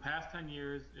 And for the past 10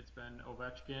 years, it's been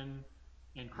Ovechkin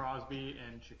and Crosby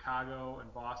and Chicago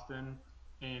and Boston,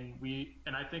 and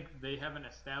I think they haven't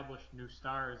established new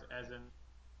stars as in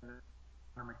Connor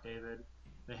McDavid.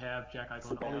 They have Jack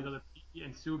Eichel and all these other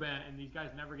and Subban, and these guys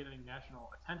never get any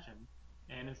national attention.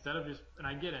 And instead of just, and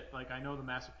I get it, like I know the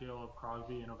mass appeal of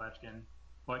Crosby and Ovechkin,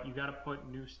 but you got to put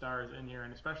new stars in here,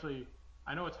 and especially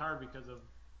I know it's hard because of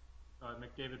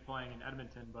McDavid playing in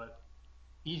Edmonton, but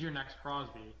he's your next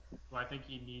Crosby, so I think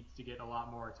he needs to get a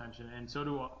lot more attention. And so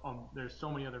do there's so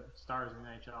many other stars in the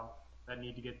NHL that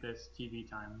need to get this TV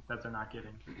time that they're not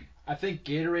getting. I think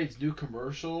Gatorade's new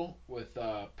commercial with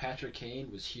Patrick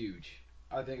Kane was huge.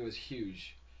 I think it was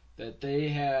huge that they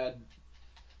had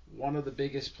one of the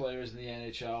biggest players in the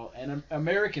NHL and an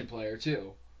American player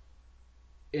too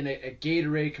in a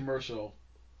Gatorade commercial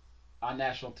on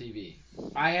national TV.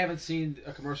 I haven't seen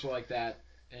a commercial like that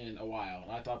in a while,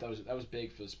 and I thought that was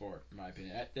big for the sport, in my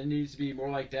opinion. There needs to be more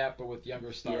like that, but with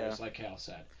younger stars, like Cal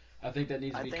said. I think that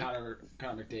needs to be Connor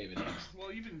McDavid next.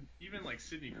 Well, even like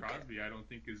Sidney Crosby, I don't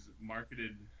think is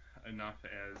marketed enough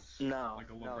as like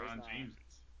a LeBron James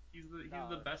is. He's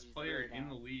the best player in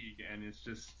the league, and it's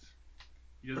just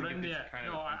he doesn't get the kind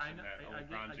of attention that a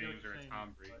LeBron James or a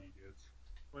Tom Brady gets.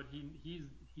 But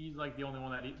he's like the only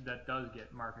one that does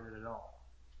get marketed at all.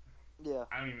 Yeah.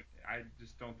 I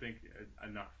just don't think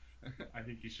enough. I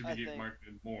think he should be getting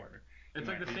marketed more. It's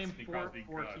like the same four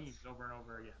teams over and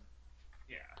over again.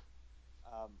 Yeah.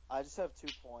 I just have 2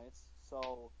 points.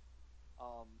 So,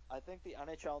 I think the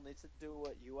NHL needs to do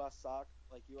what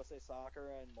USA Soccer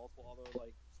and multiple other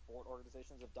like sport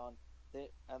organizations have done.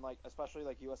 Especially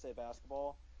like USA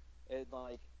Basketball,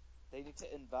 they need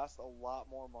to invest a lot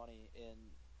more money in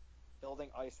building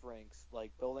ice rinks,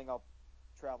 like building up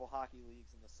travel hockey leagues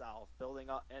in the South,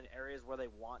 building up in areas where they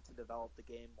want to develop the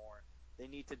game more. They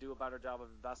need to do a better job of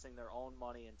investing their own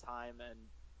money and time and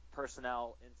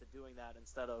personnel into doing that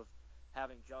instead of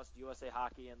having just USA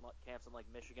Hockey in camps in like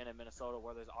Michigan and Minnesota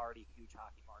where there's already huge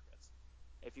hockey markets.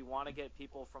 If you want to get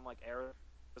people from like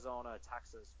Arizona,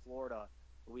 Texas, Florida,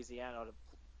 Louisiana to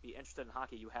be interested in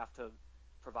hockey, you have to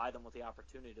provide them with the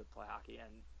opportunity to play hockey.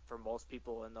 And for most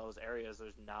people in those areas,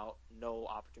 there's now no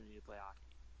opportunity to play hockey.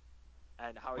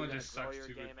 And how are you going to grow your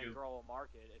game and grow a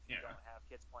market if you don't have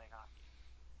kids playing hockey?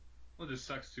 Well, it just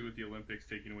sucks too with the Olympics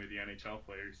taking away the NHL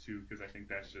players too, because I think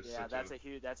that's just that's a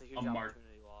huge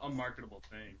opportunity loss. A marketable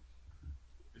thing.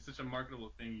 It's such a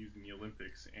marketable thing using the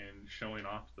Olympics and showing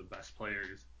off the best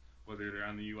players, whether they're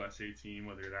on the USA team,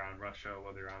 whether they're on Russia,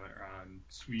 whether they're on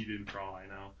Sweden, for all I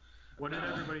know. What did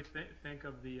everybody think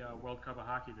of the World Cup of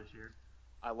Hockey this year?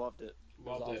 I loved it. It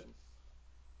was awesome.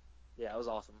 Yeah, it was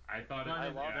awesome. I thought it.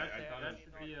 I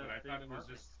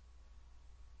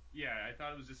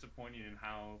thought it was disappointing in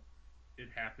how it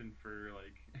happened for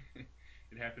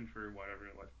it happened for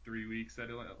 3 weeks that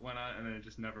it went on, and then it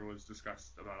just never was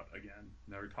discussed about again,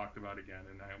 never talked about again,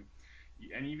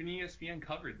 and even ESPN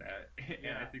covered that,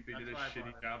 and I think they did a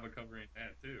shitty job of covering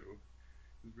that too.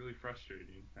 It was really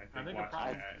frustrating. I think the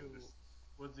problem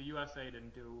was the USA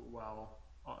didn't do well.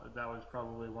 That was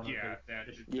probably one of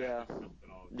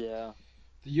the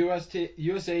The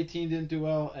USA team didn't do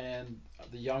well, and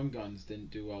the Young Guns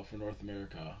didn't do well for North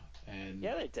America. And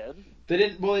yeah, they did. They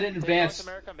didn't. Well, they didn't advance. Did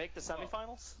North America make the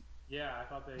semifinals? Yeah,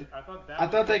 I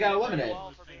thought they got eliminated.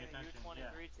 Well for being a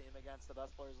U23 team against the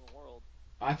best players in the world.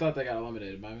 I thought they got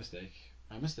eliminated. My mistake.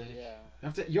 Yeah.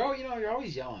 You're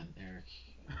always yelling, Eric.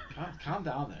 Calm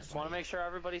down there. Just want to make sure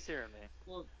everybody's hearing me.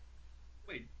 Well,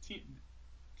 wait,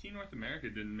 Team North America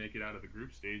didn't make it out of the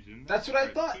group stage, didn't they? That's what I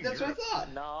thought. That's what I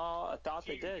thought. No, I thought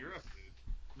they did. Europe did.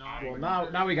 No,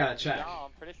 well, now we gotta check. No,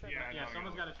 I'm pretty sure. Yeah,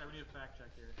 someone's gotta check. We need a fact check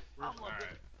here. I'm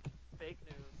looking. Fake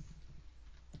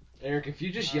news. Eric, if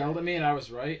you just yelled at me and I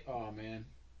was right, oh man.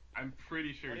 I'm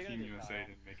pretty sure Team USA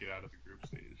didn't make it out of the group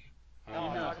stage. No,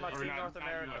 I'm talking about Team North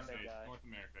America. North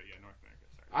America,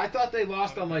 sorry. I thought they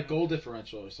lost on like goal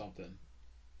differential or something.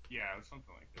 Yeah, it was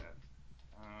something like that.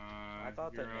 I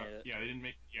thought they Europe. made it. Yeah, they didn't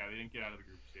make. Yeah, they didn't get out of the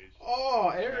group stage. Oh,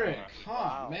 Eric.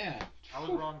 Wow. Man. I was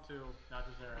wrong too, not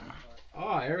just Aaron. But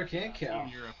Oh, Eric and Team Cal.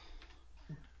 Europe.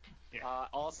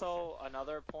 Also,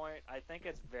 another point, I think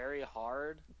it's very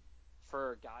hard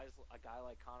for a guy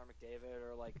like Connor McDavid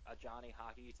or like a Johnny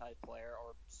Hockey type player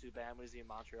or Subban who's in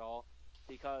Montreal,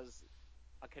 because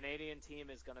a Canadian team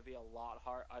is going to be a lot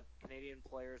hard. Canadian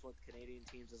players with Canadian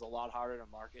teams is a lot harder to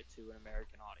market to an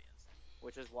American audience,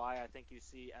 which is why I think you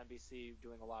see NBC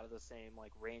doing a lot of the same,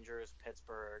 like Rangers,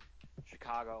 Pittsburgh,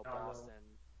 Chicago, Boston,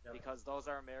 because those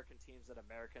are American teams that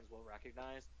Americans will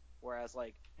recognize. Whereas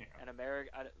like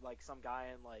like some guy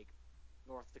in like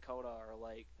North Dakota or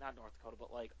like not North Dakota,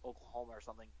 but like Oklahoma or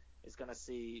something is going to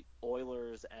see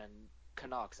Oilers and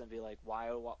Canucks and be like, why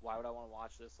would I want to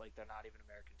watch this? Like, they're not even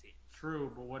American teams.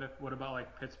 True, but what about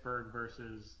like Pittsburgh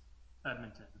versus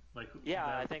Edmonton? Like, yeah,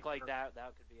 I think like that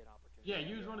could be an opportunity. Yeah,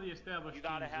 use one of the established. You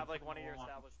got to teams have like one of your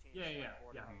established teams. Yeah,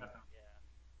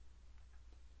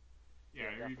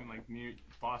 or even like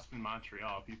Boston,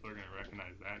 Montreal. People are gonna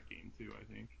recognize that game too. I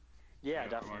think. Yeah, They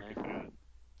definitely.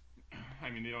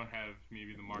 I mean, they don't have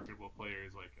maybe the marketable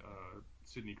players like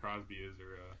Sidney Crosby is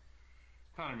or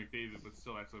Connor McDavid, but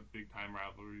still, that's a big time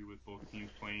rivalry with both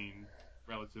teams playing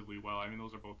relatively well. I mean,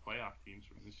 those are both playoff teams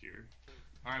from this year.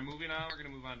 All right, moving on. We're going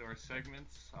to move on to our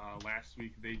segments. Last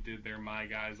week, they did their My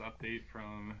Guys update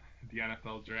from the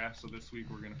NFL draft, so this week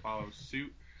we're going to follow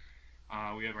suit.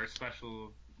 We have our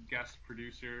special guest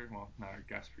producer, well, not our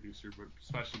guest producer, but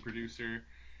special producer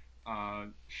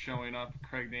showing up,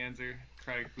 Craig Danzer.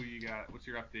 Craig, who you got? What's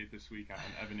your update this week on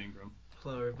Evan Ingram?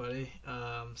 Hello, everybody.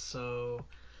 So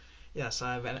I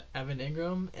have Evan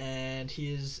Ingram, and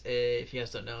if you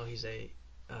guys don't know, he's a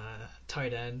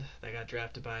tight end that got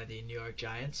drafted by the New York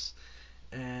Giants.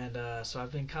 And so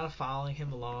I've been kind of following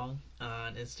him along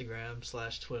on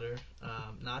Instagram/Twitter.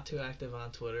 Not too active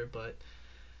on Twitter, but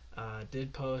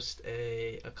did post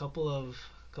a couple of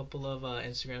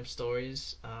Instagram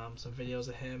stories, some videos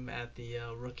of him at the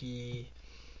rookie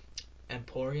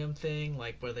Emporium thing,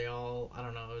 like where they all, I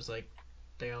don't know, it was like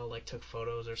they all like took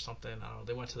photos or something. I don't know.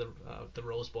 They went to the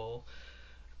Rose Bowl.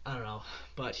 I don't know,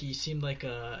 but he seemed like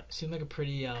a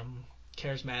pretty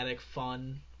charismatic,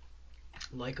 fun,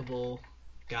 likable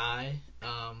guy.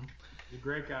 He's a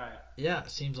great guy. Yeah,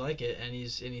 seems like it, and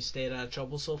he's stayed out of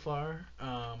trouble so far.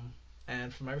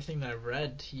 And from everything that I've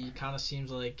read, he kind of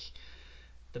seems like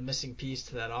the missing piece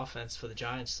to that offense for the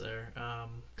Giants there.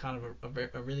 Kind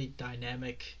of a really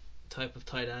dynamic type of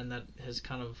tight end that has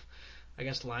kind of, I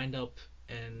guess, lined up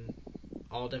in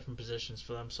all different positions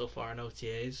for them so far in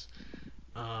OTAs.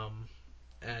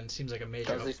 And seems like a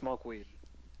major. Does he smoke weed?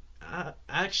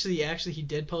 Actually, he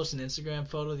did post an Instagram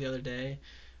photo the other day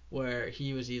where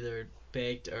he was either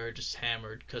baked or just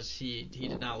hammered because he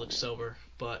did not look sober.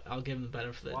 But I'll give him the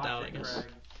benefit of the doubt, I guess.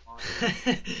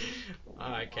 All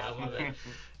right, Cal, my bad.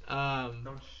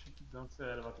 Don't say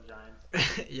that about the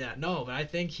Giants. Yeah, no, but I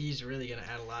think he's really going to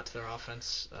add a lot to their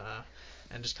offense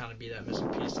and just kind of be that missing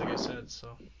piece, like I said.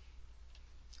 So.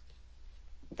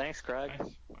 Thanks, Craig.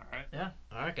 Nice. All right. Yeah.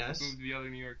 All right, guys. Let's move to the other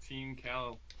New York team.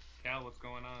 Cal, what's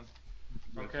going on?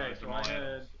 Okay, so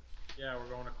we're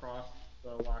going across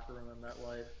the locker room at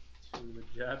MetLife to the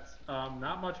Jets.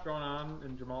 Not much going on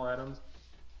in Jamal Adams.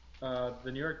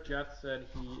 The New York Jets said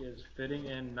he is fitting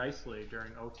in nicely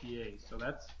during OTAs, so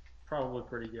that's probably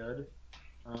pretty good.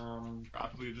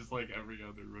 Probably just like every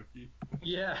other rookie.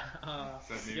 Yeah.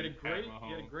 He had a great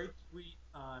tweet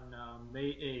on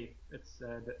May 8th. It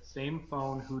said, "Same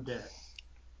phone, who dit?"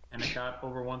 And it got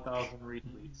over 1,000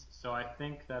 retweets. So I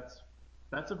think that's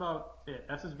about it.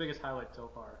 That's his biggest highlight so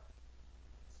far.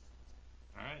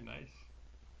 All right, nice.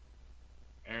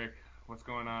 Eric, what's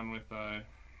going on with I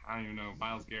don't even know,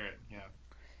 Myles Garrett?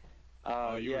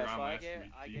 Yeah. You were on last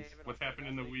week. What's happened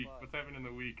in the week? What's happened in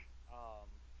the week?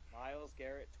 Myles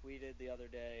Garrett tweeted the other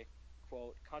day,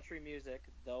 quote, "Country music,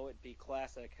 though it be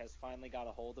classic, has finally got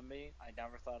a hold of me. I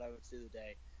never thought I would see the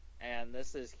day." And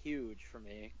this is huge for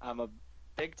me. I'm a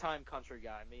big-time country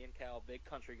guy. Me and Cal, big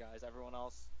country guys. Everyone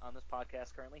else on this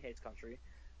podcast currently hates country.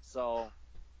 So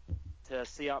to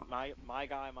see my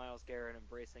guy, Myles Garrett,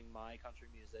 embracing my country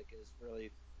music is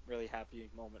really, really happy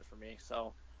moment for me.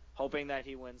 So hoping that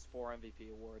he wins 4 MVP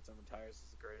awards and retires as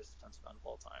the greatest defenseman of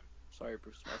all time. Sorry,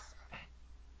 Bruce Smith.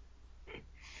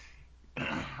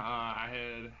 I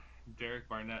had Derek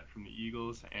Barnett from the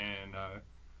Eagles, and our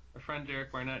friend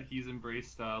Derek Barnett, he's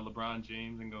embraced LeBron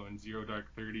James and going 0 dark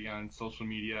 30 on social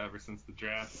media ever since the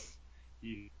draft.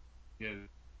 He has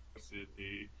posted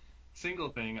a single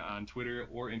thing on Twitter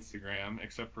or Instagram,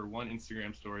 except for one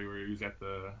Instagram story where he was at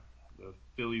the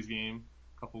Phillies game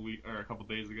a couple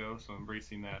days ago. So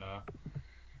embracing that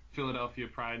Philadelphia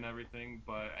pride and everything.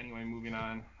 But anyway, moving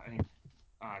on. I think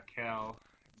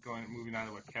moving on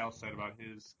to what Cal said about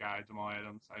his guy Jamal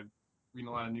Adams. I've reading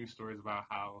a lot of news stories about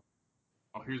how.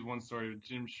 Oh, here's one story of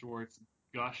Jim Schwartz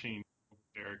gushing over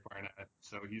Derek Barnett.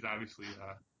 So he's obviously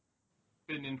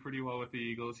fitting in pretty well with the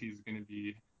Eagles. He's going to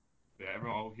be.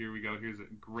 Oh, here we go. Here's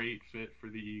a great fit for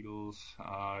the Eagles.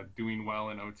 Doing well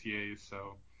in OTAs.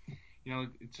 So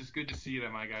it's just good to see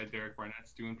that my guy Derek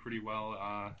Barnett's doing pretty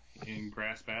well in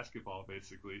grass basketball,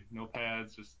 basically. No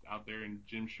pads, just out there in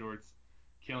gym shorts,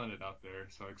 killing it out there.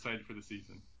 So excited for the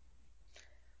season.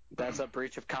 That's a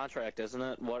breach of contract, isn't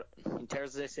it? What he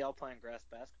tears his ACL playing grass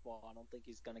basketball, I don't think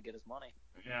he's gonna get his money.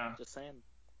 Yeah. Just saying.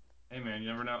 Hey man, you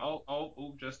never know.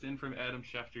 Oh! Just in from Adam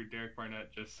Schefter, Derek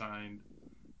Barnett just signed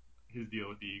his deal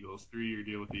with the Eagles, 3-year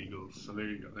deal with the Eagles. So there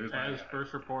you go. There's my As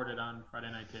first reported on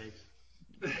Friday Night Takes.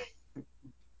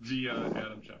 via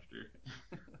Adam Schefter.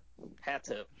 Hat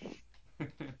tip.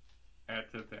 Hat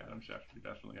tip to Adam Schefter,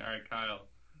 definitely. All right, Kyle.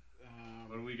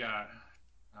 What do we got?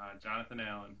 Jonathan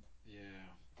Allen. Yeah.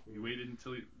 We waited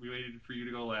for you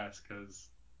to go last because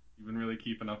you've been really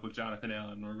keeping up with Jonathan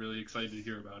Allen. We're really excited to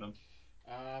hear about him.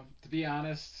 To be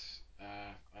honest,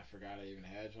 I forgot I even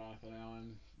had Jonathan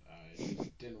Allen. I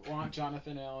didn't want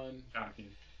Jonathan Allen. Shocking.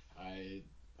 I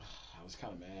was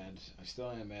kind of mad. I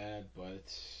still am mad,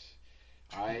 but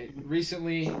I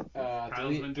recently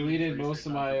deleted most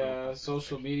of my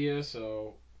social media,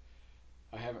 so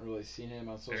I haven't really seen him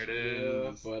on social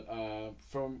media. But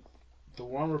from the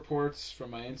one reports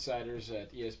from my insiders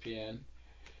at ESPN,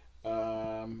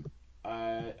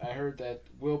 I heard that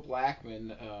Will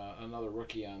Blackman, another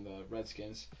rookie on the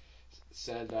Redskins,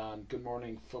 said on Good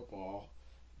Morning Football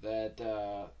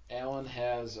that Allen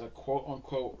has a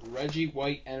quote-unquote Reggie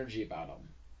White energy about him.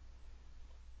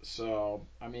 So,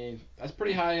 I mean, that's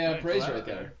pretty high praise right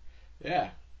there. Yeah.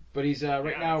 But he's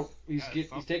right now he's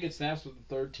taking snaps with the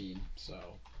third team, so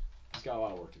he's got a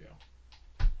lot of work to go.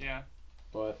 Yeah.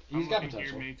 But he's got looking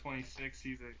potential. Here, May 26th,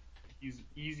 he's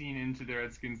easing into the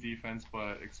Redskins defense,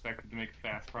 but expected to make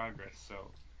fast progress.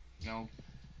 So,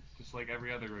 just like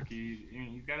every other rookie,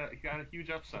 he's got a huge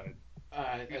upside.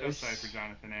 Huge upside for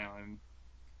Jonathan Allen.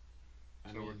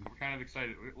 So we're kind of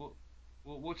excited.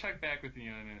 We'll check back with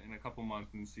you in a couple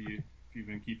months and see if you've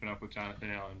been keeping up with Jonathan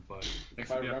Allen. But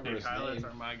thanks for the update, Kyle. That's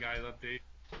our My Guys update.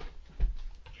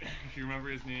 If you remember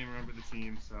his name, remember the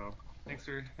team. So thanks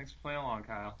for playing along,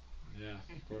 Kyle. Yeah,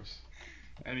 of course.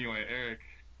 Anyway,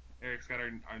 Eric's got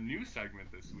our new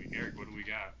segment this week. Eric, what do we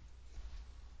got?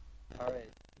 All right.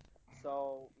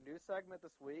 So, new segment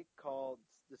this week called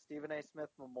the Stephen A. Smith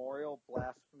Memorial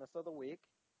Blasphemous of the Week.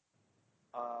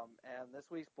 And this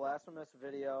week's blasphemous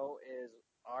video is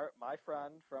my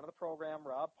friend of the program,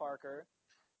 Rob Parker,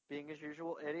 being his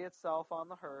usual idiot self on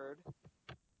the herd.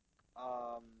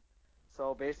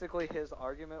 So basically his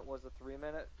argument was a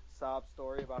 3-minute sob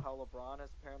story about how LeBron has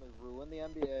apparently ruined the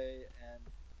NBA and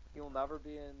he will never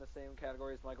be in the same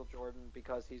category as Michael Jordan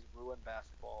because he's ruined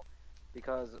basketball.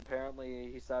 Because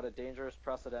apparently he set a dangerous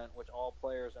precedent which all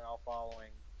players are now following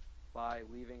by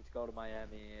leaving to go to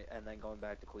Miami and then going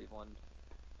back to Cleveland.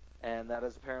 And that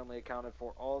has apparently accounted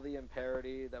for all the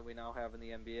imparity that we now have in the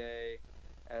NBA,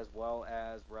 as well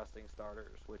as resting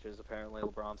starters, which is apparently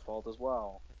LeBron's fault as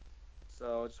well.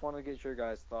 So I just wanted to get your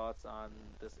guys' thoughts on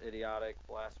this idiotic,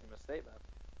 blasphemous statement.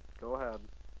 Go ahead.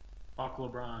 Fuck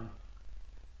LeBron.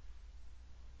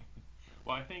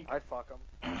 Well, I think I'd fuck him.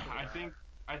 I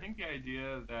think the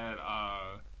idea that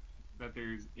that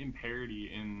there's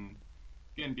imparity in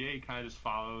the NBA kind of just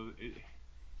follows it.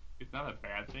 It's not a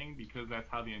bad thing because that's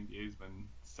how the NBA's been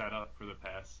set up for the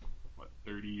past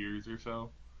 30 years or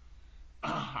so.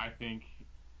 I think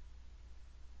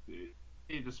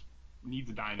it just needs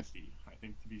a dynasty. I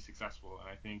think to be successful, and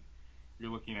I think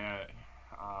you're looking at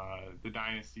the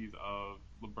dynasties of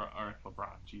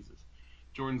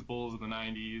Jordan's Bulls of the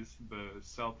 90s, the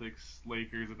Celtics,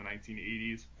 Lakers of the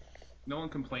 1980s. No one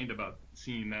complained about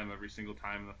seeing them every single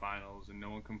time in the finals, and no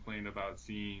one complained about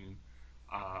seeing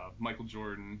Michael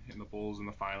Jordan and the Bulls in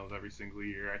the finals every single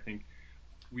year. I think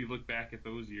we look back at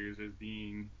those years as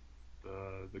being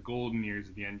the golden years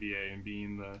of the NBA and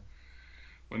being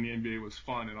when the NBA was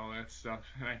fun and all that stuff.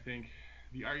 And I think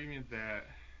the argument that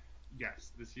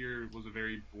yes, this year was a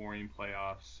very boring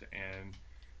playoffs and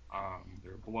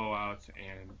there were blowouts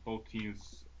and both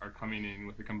teams are coming in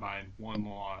with a combined one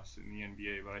loss in the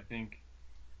NBA. But I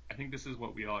think this is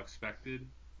what we all expected.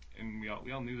 And we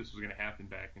all knew this was going to happen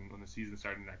back when the season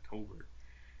started in October.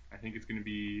 I think it's going to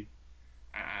be.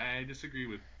 I disagree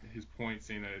with his point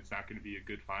saying that it's not going to be a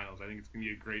good finals. I think it's going to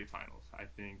be a great finals. I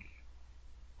think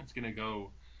it's going to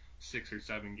go 6 or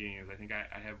 7 games. I think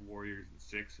I have Warriors in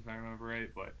 6 if I remember right,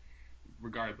 but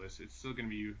regardless, it's still going to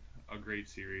be a great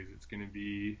series. It's going to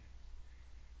be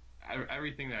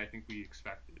everything that I think we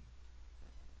expected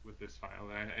with this final.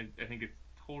 I think it's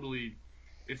totally,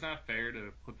 it's not fair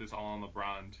to put this all on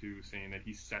LeBron too, saying that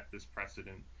he set this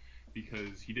precedent,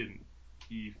 because he didn't.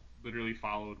 He literally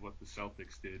followed what the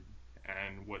Celtics did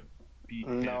and what beat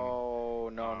him. No.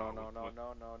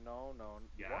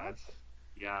 Yes. What?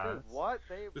 Yes. Dude, what?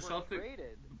 They The were Celtics,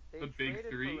 traded. They the big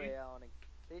traded three. for Ray Allen.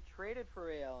 They traded for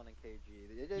Ray Allen and KG.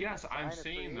 They didn't Yes, sign I'm as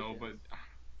free saying though, but agents.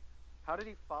 How did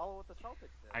he follow what the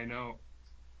Celtics did? I know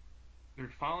they're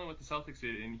following what the Celtics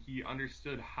did, and he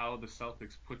understood how the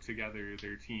Celtics put together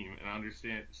their team, and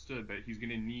understood that he's going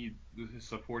to need the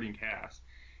supporting cast,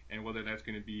 and whether that's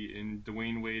going to be in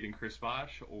Dwayne Wade and Chris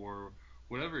Bosh or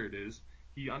whatever it is,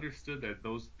 he understood that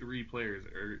those 3 players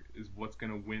is what's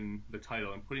going to win the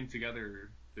title, and putting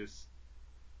together this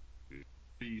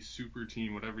super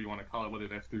team, whatever you want to call it, whether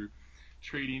that's through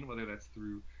trading, whether that's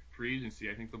through free agency.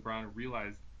 I think LeBron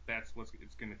realized that's what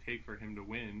it's going to take for him to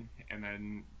win, and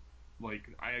then. Like,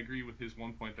 I agree with his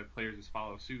one point that players just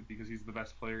follow suit because he's the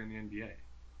best player in the NBA.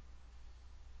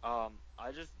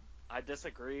 I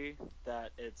disagree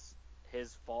that it's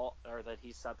his fault or that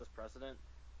he set this precedent,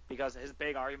 because his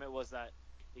big argument was that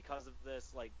because of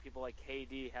this, like, people like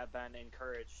KD have been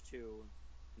encouraged to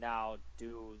now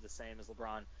do the same as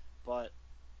LeBron. But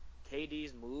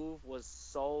KD's move was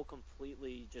so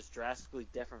completely just drastically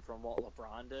different from what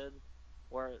LeBron did,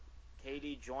 where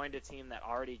KD joined a team that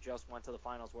already just went to the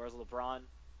finals, whereas LeBron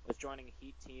was joining a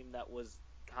Heat team that was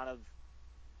kind of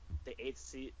the 8th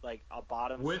seed, like a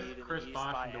bottom With seed in Chris the East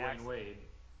Bosh by and Dwayne accident. Wade.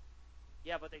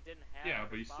 Yeah, but they didn't have but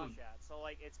Chris he still. Bosh yet, so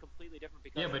like it's completely different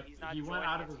because Yeah, but he's not he went joining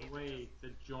out of a his team way to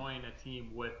join a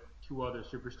team with 2 other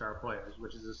superstar players,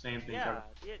 which is the same thing.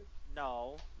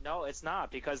 No, it's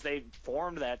not, because they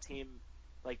formed that team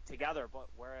like together. But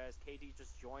whereas KD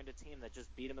just joined a team that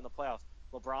just beat him in the playoffs,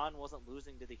 LeBron wasn't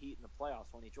losing to the Heat in the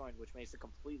playoffs when he joined, which makes it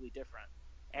completely different.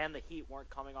 And the Heat weren't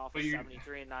coming off a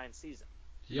 73-9 season.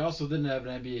 He also didn't have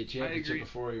an NBA championship agree.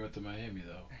 before he went to Miami,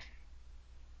 though.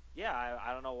 Yeah,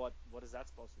 I don't know what is that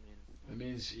supposed to mean. It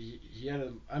means he had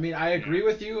a. I mean, I agree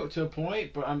with you to a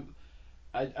point, but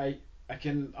I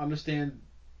can understand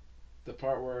the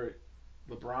part where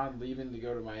LeBron leaving to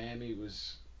go to Miami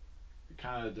was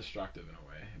kind of destructive in a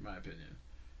way, in my opinion.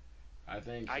 I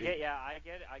think. I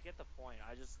get the point.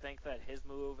 I just think that his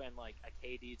move and like a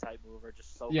KD type move are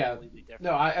just so completely different.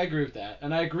 No, I agree with that,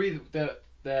 and I agree that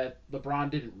LeBron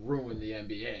didn't ruin the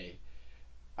NBA.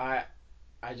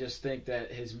 I just think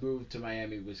that his move to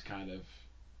Miami was kind of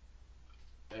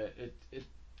it.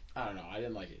 I don't know. I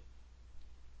didn't like it.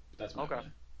 But that's my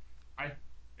opinion.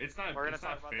 It's not We're gonna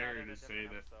talk about fair that in to a say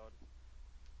different that. episode.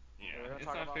 Yeah, it's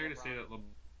not fair to say that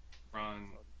LeBron.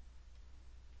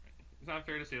 It's not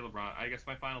fair to say LeBron. I guess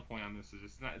my final point on this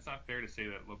is it's not fair to say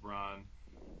that LeBron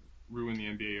ruined the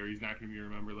NBA or he's not going to be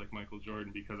remembered like Michael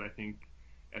Jordan, because I think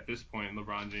at this point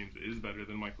LeBron James is better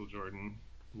than Michael Jordan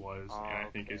was, and I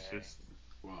think it's just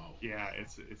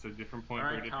it's a different point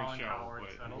for a different show.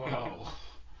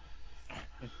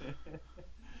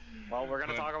 Well, we're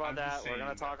gonna talk about that. We're gonna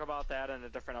that. talk about that in a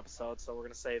different episode, so we're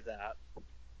gonna save that.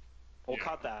 We'll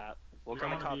cut that. We're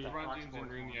gonna cut that. LeBron James didn't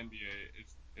ruin the NBA.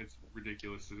 It's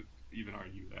ridiculous to even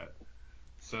argue that.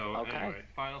 So anyway,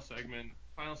 final segment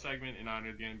in honor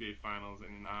of the NBA Finals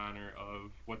and in honor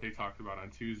of what they talked about on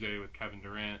Tuesday with Kevin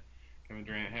Durant. Kevin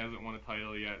Durant hasn't won a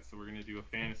title yet, so we're gonna do a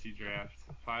fantasy draft,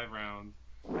 5 rounds,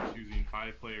 choosing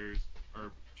 5 players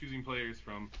or choosing players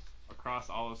from across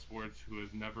all of sports who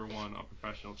has never won a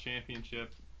professional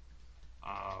championship.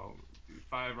 Do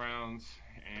 5 rounds,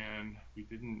 and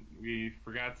we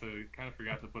forgot to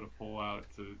put a poll out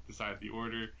to decide the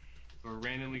order. So we're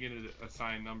randomly going to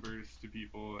assign numbers to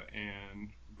people and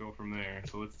go from there.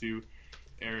 So let's do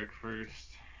Eric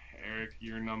first. Eric,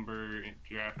 your number in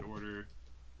draft order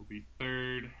will be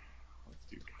 3rd. Let's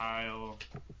do Kyle.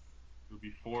 It'll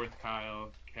be 4th,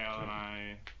 Kyle. Between Cal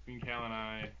and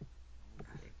I. Oh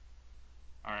boy.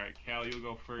 All right, Cal, you'll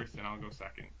go first, and I'll go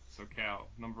second. So Cal,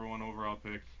 number 1 overall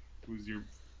pick. Who's your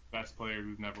best player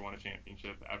who's never won a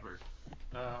championship ever?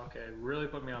 Okay, really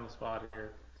put me on the spot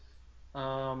here.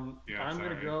 I'm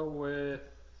gonna go with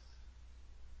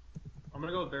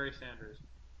Barry Sanders.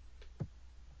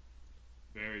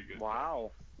 Very good.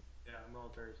 Wow. Yeah, I'm going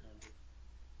with Barry Sanders.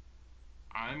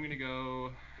 I'm gonna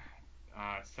go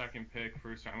second pick.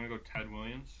 First, I'm gonna go Ted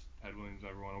Williams. Ted Williams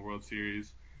never won a World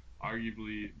Series.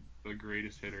 Arguably the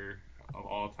greatest hitter of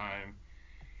all time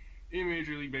in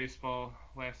Major League Baseball.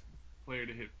 Last player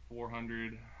to hit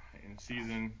 400 in a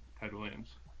season, Ted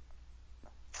Williams.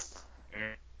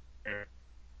 Eric.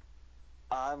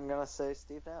 I'm gonna say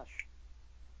Steve Nash.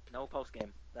 No post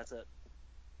game. That's it.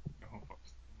 Oh,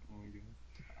 oh my god.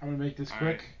 I'm gonna make this All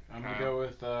quick. right, I'm gonna Kyle. go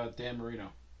with Dan Marino.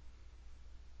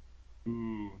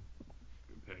 Ooh,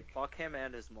 good pick. Fuck him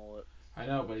and his mullet. I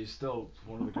know, but he's still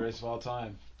one of the greatest of all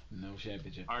time. No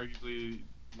championship. Arguably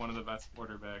one of the best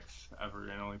quarterbacks ever,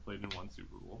 and only played in one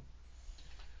Super Bowl.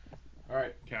 All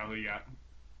right. Cal, who you got?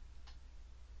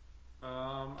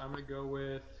 I'm gonna go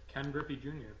with Ken Griffey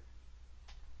Jr.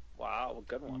 Wow,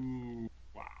 good one. Ooh,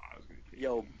 wow, I was gonna take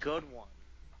Yo, him. good one.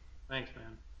 Thanks,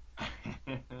 man.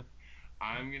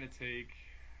 I'm gonna take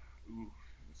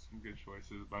some good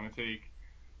choices, but I'm gonna take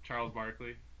Charles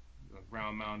Barkley, the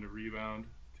round mound to rebound.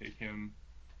 Take him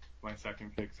my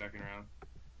second pick, second round.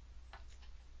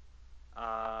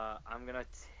 I'm gonna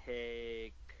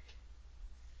take.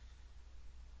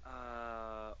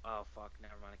 Oh fuck,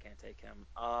 never mind. I can't take him.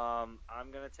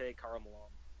 I'm gonna take Karl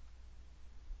Malone.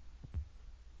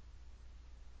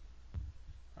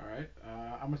 All right.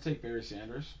 I'm gonna take Barry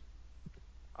Sanders.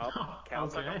 Cal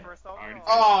took Okay. him first overall.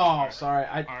 Oh, sorry.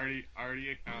 I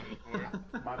Already accounted for.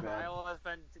 my bad. Kyle has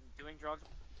been doing drugs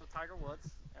with Tiger Woods.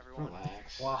 Everyone.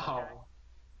 Relax. Wow.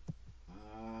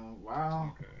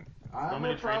 Wow. Okay. I'm Want me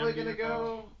to trade probably him to gonna you, Kyle?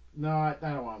 go. No, I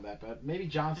don't want that bad. Maybe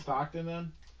John Stockton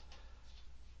then.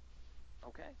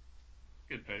 Okay.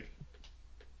 Good pick.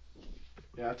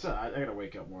 Yeah, that's it. I gotta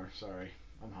wake up more. Sorry,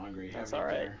 I'm hungry. That's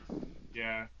Haven't eaten all right. dinner.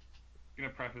 Yeah. I'm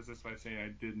gonna preface this by saying I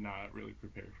did not really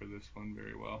prepare for this one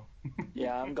very well.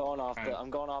 Yeah, I'm going off And-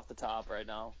 the top right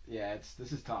now. Yeah,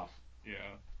 this is tough. Yeah,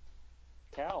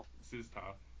 Cal. this is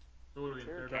tough. Who would we in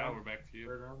Sure, third Cal, round? we're back to you.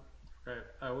 Third round. Okay,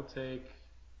 I will take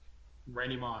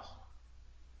Randy Moss.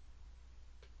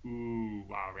 Ooh,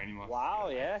 wow, Randy Moss. Wow,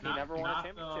 yeah, he Not- never won a not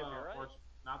championship. the You're right.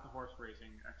 not the horse racing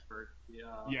expert. The,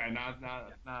 Yeah, not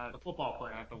the football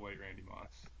player. not the white Randy Moss.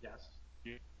 Yes.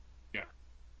 Yeah.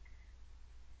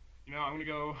 You know, I'm gonna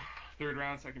go third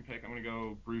round, second pick. I'm gonna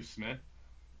go Bruce Smith.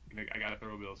 I gotta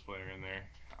throw a Bills player in there.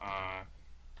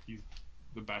 He's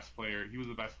the best player. He was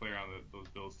the best player on those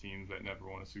Bills teams that never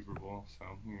won a Super Bowl. So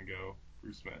I'm gonna go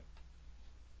Bruce Smith.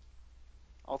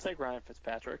 I'll take Ryan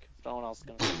Fitzpatrick. If no one else is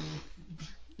gonna.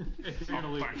 If you're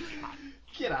gonna leave. my God.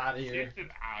 Get out of here. Get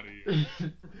out of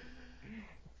here.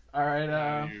 All right. You're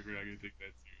not gonna take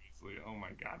that seriously. Oh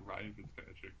my God, Ryan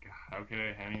Fitzpatrick. God.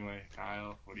 Okay. Anyway,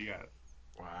 Kyle, what do you got?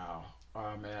 Wow.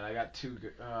 Oh man, I got two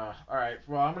good. All right.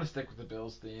 Well, I'm gonna stick with the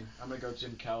Bills theme. I'm gonna go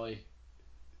Jim Kelly.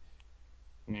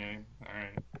 Yeah. All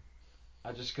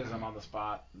right. Just because I'm on the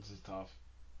spot. This is tough.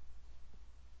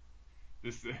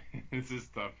 This is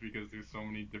tough because there's so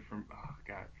many different. Oh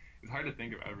God, it's hard to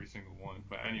think of every single one.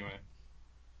 But anyway,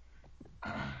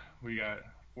 we got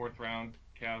fourth round.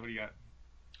 Cal, what do you got?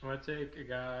 I'm gonna take a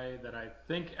guy that I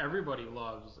think everybody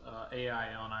loves.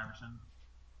 AI Allen Iverson.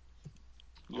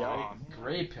 Yeah. Aw, man.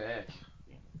 Great pick.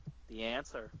 The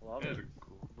answer. Love That is it.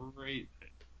 a great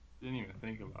pick. Didn't even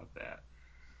think about that.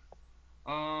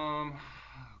 Oh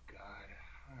God,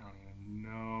 I don't even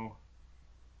know.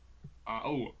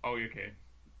 Okay.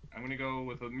 I'm gonna go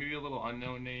with maybe a little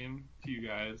unknown name to you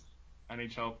guys.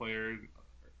 NHL player,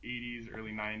 80s,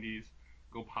 early 90s.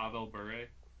 Go Pavel Bure,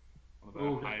 one of the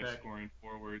Ooh, good highest pick. scoring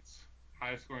forwards.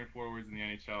 Highest scoring forwards in the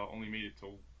NHL. Only made it to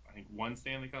I think one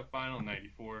Stanley Cup final in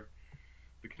 '94.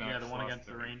 The Canucks Yeah, the one lost against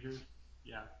to the Rangers.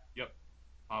 Yeah. Yep.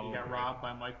 He Pavel got Bure. robbed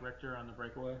by Mike Richter on the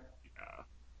breakaway. Yeah.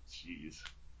 Jeez.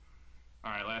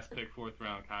 All right, last pick, fourth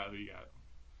round. Kyle, who you got?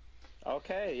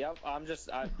 Okay. Yep. I'm just.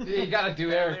 You gotta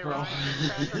do Eric, bro. Ryan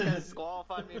Fitzpatrick has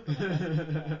disqualified me from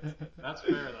the That's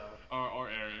fair though. Or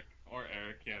Eric. Or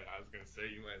Eric. Yeah, I was gonna say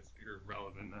you're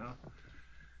relevant now.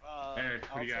 Eric,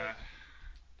 what do you got?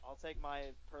 I'll take my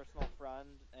personal friend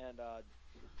and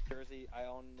jersey. I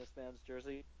own this man's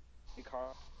jersey.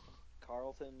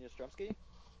 Carlton Yastrzemski.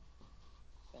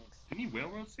 Thanks. Didn't he win a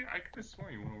World Series? I could have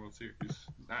sworn he won a World Series.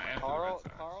 Not after the Red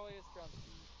Sox. Carl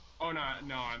Yastrzemski. Oh no,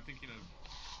 I'm thinking of.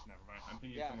 Never mind. I'm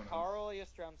thinking of someone else. Carl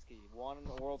Yastrzemski won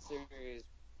the World Series.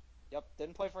 Yep,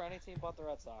 didn't play for any team but the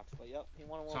Red Sox, but yep, he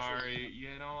won a World Series. Sorry, you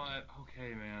know what?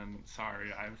 Okay, man.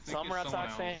 Sorry, I was thinking Some Red someone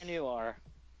Sox else. fan you are.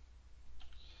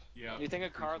 Yeah. You think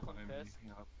of Carlton Carlton Fisk?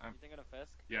 You thinking of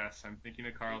Fisk? Yes, I'm thinking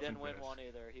of He Carlton didn't win Fisk. one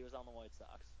either. He was on the White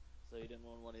Sox, so he didn't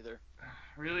win one either.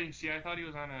 Really? See, I thought he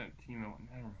was on a team that won.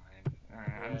 Never mind. All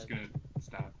right, I'm just gonna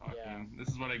stop talking. Yeah. This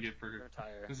is what I get for.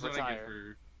 Retire. This is what I get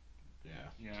for. Yeah.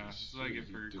 Yeah, Just this is what I get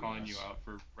for do calling us. you out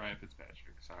for Ryan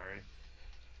Fitzpatrick. Sorry.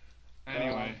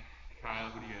 Anyway, Kyle,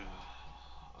 what do you get?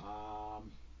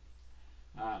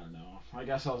 I don't know. I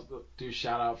guess I'll do a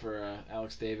shout out for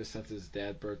Alex Davis since it's his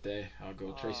dad's birthday. I'll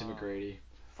go Tracy McGrady.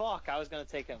 Fuck, I was gonna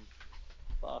take him.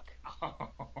 Fuck. Oh,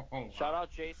 wow. Shout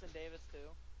out Jason Davis too.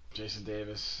 Jason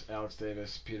Davis, Alex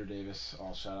Davis, Peter Davis,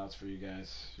 all shout-outs for you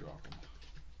guys. You're welcome.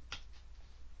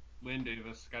 Lynn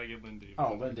Davis. Gotta get Lynn Davis.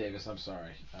 Oh, Lynn Davis, I'm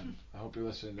sorry. I hope you're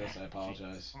listening to this. I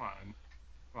apologize.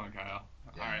 Come on, Kyle.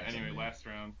 Yeah, All right. that's Anyway, okay. last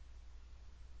round.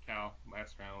 Cal,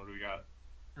 last round. What do we got?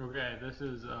 Okay, this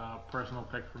is a personal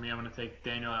pick for me. I'm going to take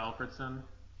Daniel Alfredson,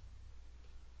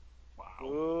 Wow.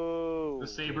 Ooh. the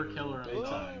Saber Killer. Big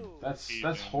time. Ooh.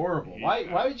 That's horrible. Why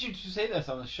would you say this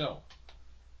on the show?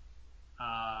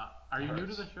 Are you new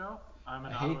to the show? I'm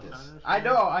an I hate Ottawa this. Senators I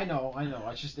fan. know.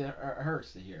 It's just it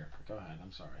hurts to hear. Go ahead.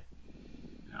 I'm sorry.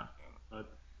 Yeah, but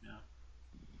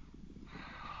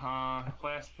yeah.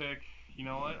 Last pick. You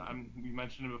know what? We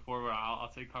mentioned it before, but I'll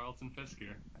take Carlton Fisk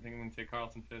here. I think I'm gonna take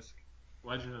Carlton Fisk.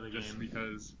 Legend of the Just game.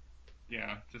 because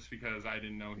I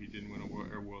didn't know he didn't win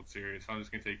a World Series, so I'm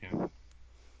just gonna take him.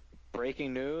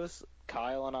 Breaking news: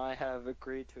 Kyle and I have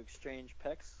agreed to exchange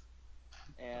picks,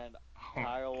 and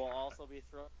Kyle will also be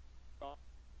throwing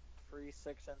free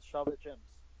 6-inch shove at gyms.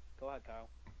 Go ahead, Kyle.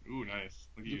 Ooh, nice.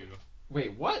 Look at you.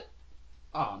 Wait, what?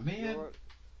 Oh man,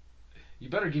 you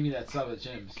better give me that sub at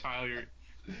Jim's. Kyle,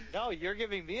 you're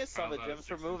giving me a sub at gyms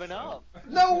for moving up.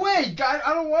 No way, guy.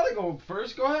 I don't want to go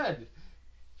first. Go ahead.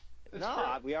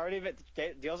 We already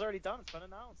deal's already done. It's been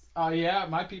announced. Oh yeah,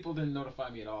 my people didn't notify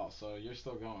me at all, so you're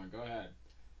still going. Go ahead.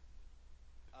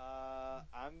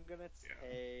 I'm gonna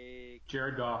take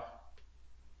Jared Goff.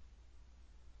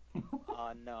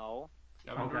 no.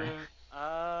 Okay.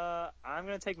 I'm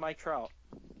gonna take Mike Trout.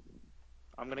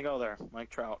 I'm gonna go there, Mike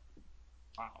Trout.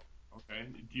 Wow. Okay.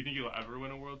 Do you think he'll ever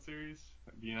win a World Series,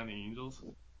 being on the Angels?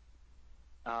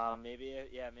 Maybe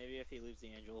if he leaves the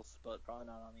Angels, but probably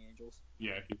not on the Angels.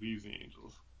 Yeah, if he leaves the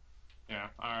Angels. Yeah.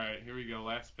 All right. Here we go.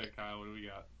 Last pick, Kyle. What do we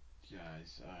got?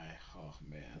 Guys, oh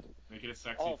man. Make it a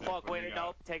sexy Oh pick. fuck! What do Wait, you no.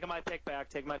 got? Taking my pick back.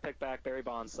 Take my pick back. Barry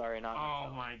Bonds. Sorry, not.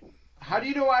 Oh my. How do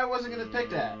you know I wasn't gonna pick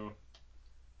that? Ooh.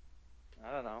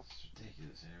 I don't know. It's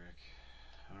ridiculous, Eric.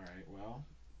 All right, well,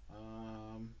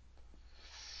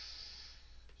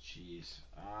 jeez,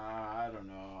 I don't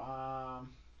know.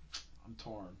 I'm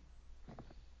torn.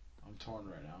 I'm torn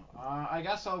right now. I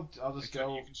guess I'll just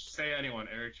go. You can just say anyone.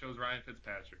 Eric chose Ryan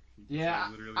Fitzpatrick. Yeah,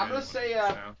 literally I'm gonna anyone say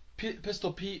just now.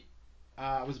 Pistol Pete.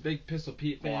 I was a big Pistol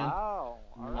Pete fan. Wow.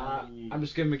 All right. I'm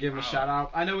just gonna give him a shout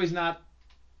out. I know he's not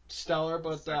stellar,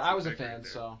 but Sexy I was a pick fan, right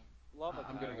there. so Love it.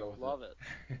 I'm Kyle. gonna go with Love it.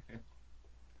 it.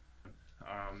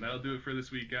 That'll do it for this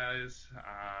week, guys.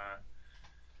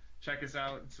 Check us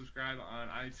out and subscribe on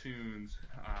iTunes,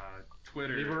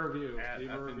 Twitter, Leave a review. at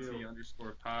Leave a review.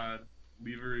 FNT_pod.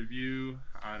 Leave a review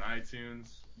on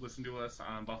iTunes. Listen to us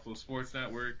on Buffalo Sports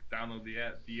Network. Download the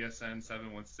app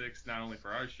BSN716, not only for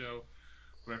our show,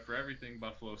 but for everything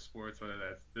Buffalo sports, whether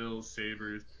that's Bills,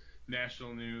 Sabres,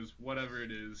 national news, whatever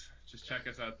it is. Just check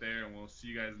us out there, and we'll see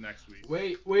you guys next week.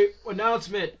 Wait,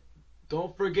 announcement.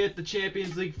 Don't forget the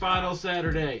Champions League final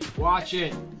Saturday. Watch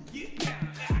it. See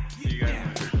you guys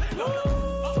later.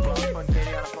 Fun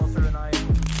Katie on a poster tonight.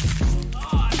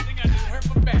 Oh, I think I just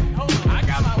hurt my back. Hold on, I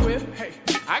got my whip. Hey,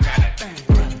 I got that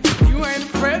thing. You ain't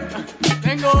afraid,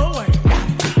 then go away.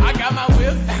 I got my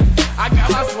whip. I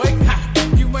got my sway.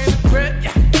 You ain't afraid,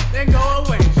 then go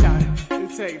away. Shout it.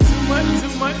 It takes too much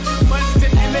to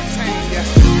entertain ya.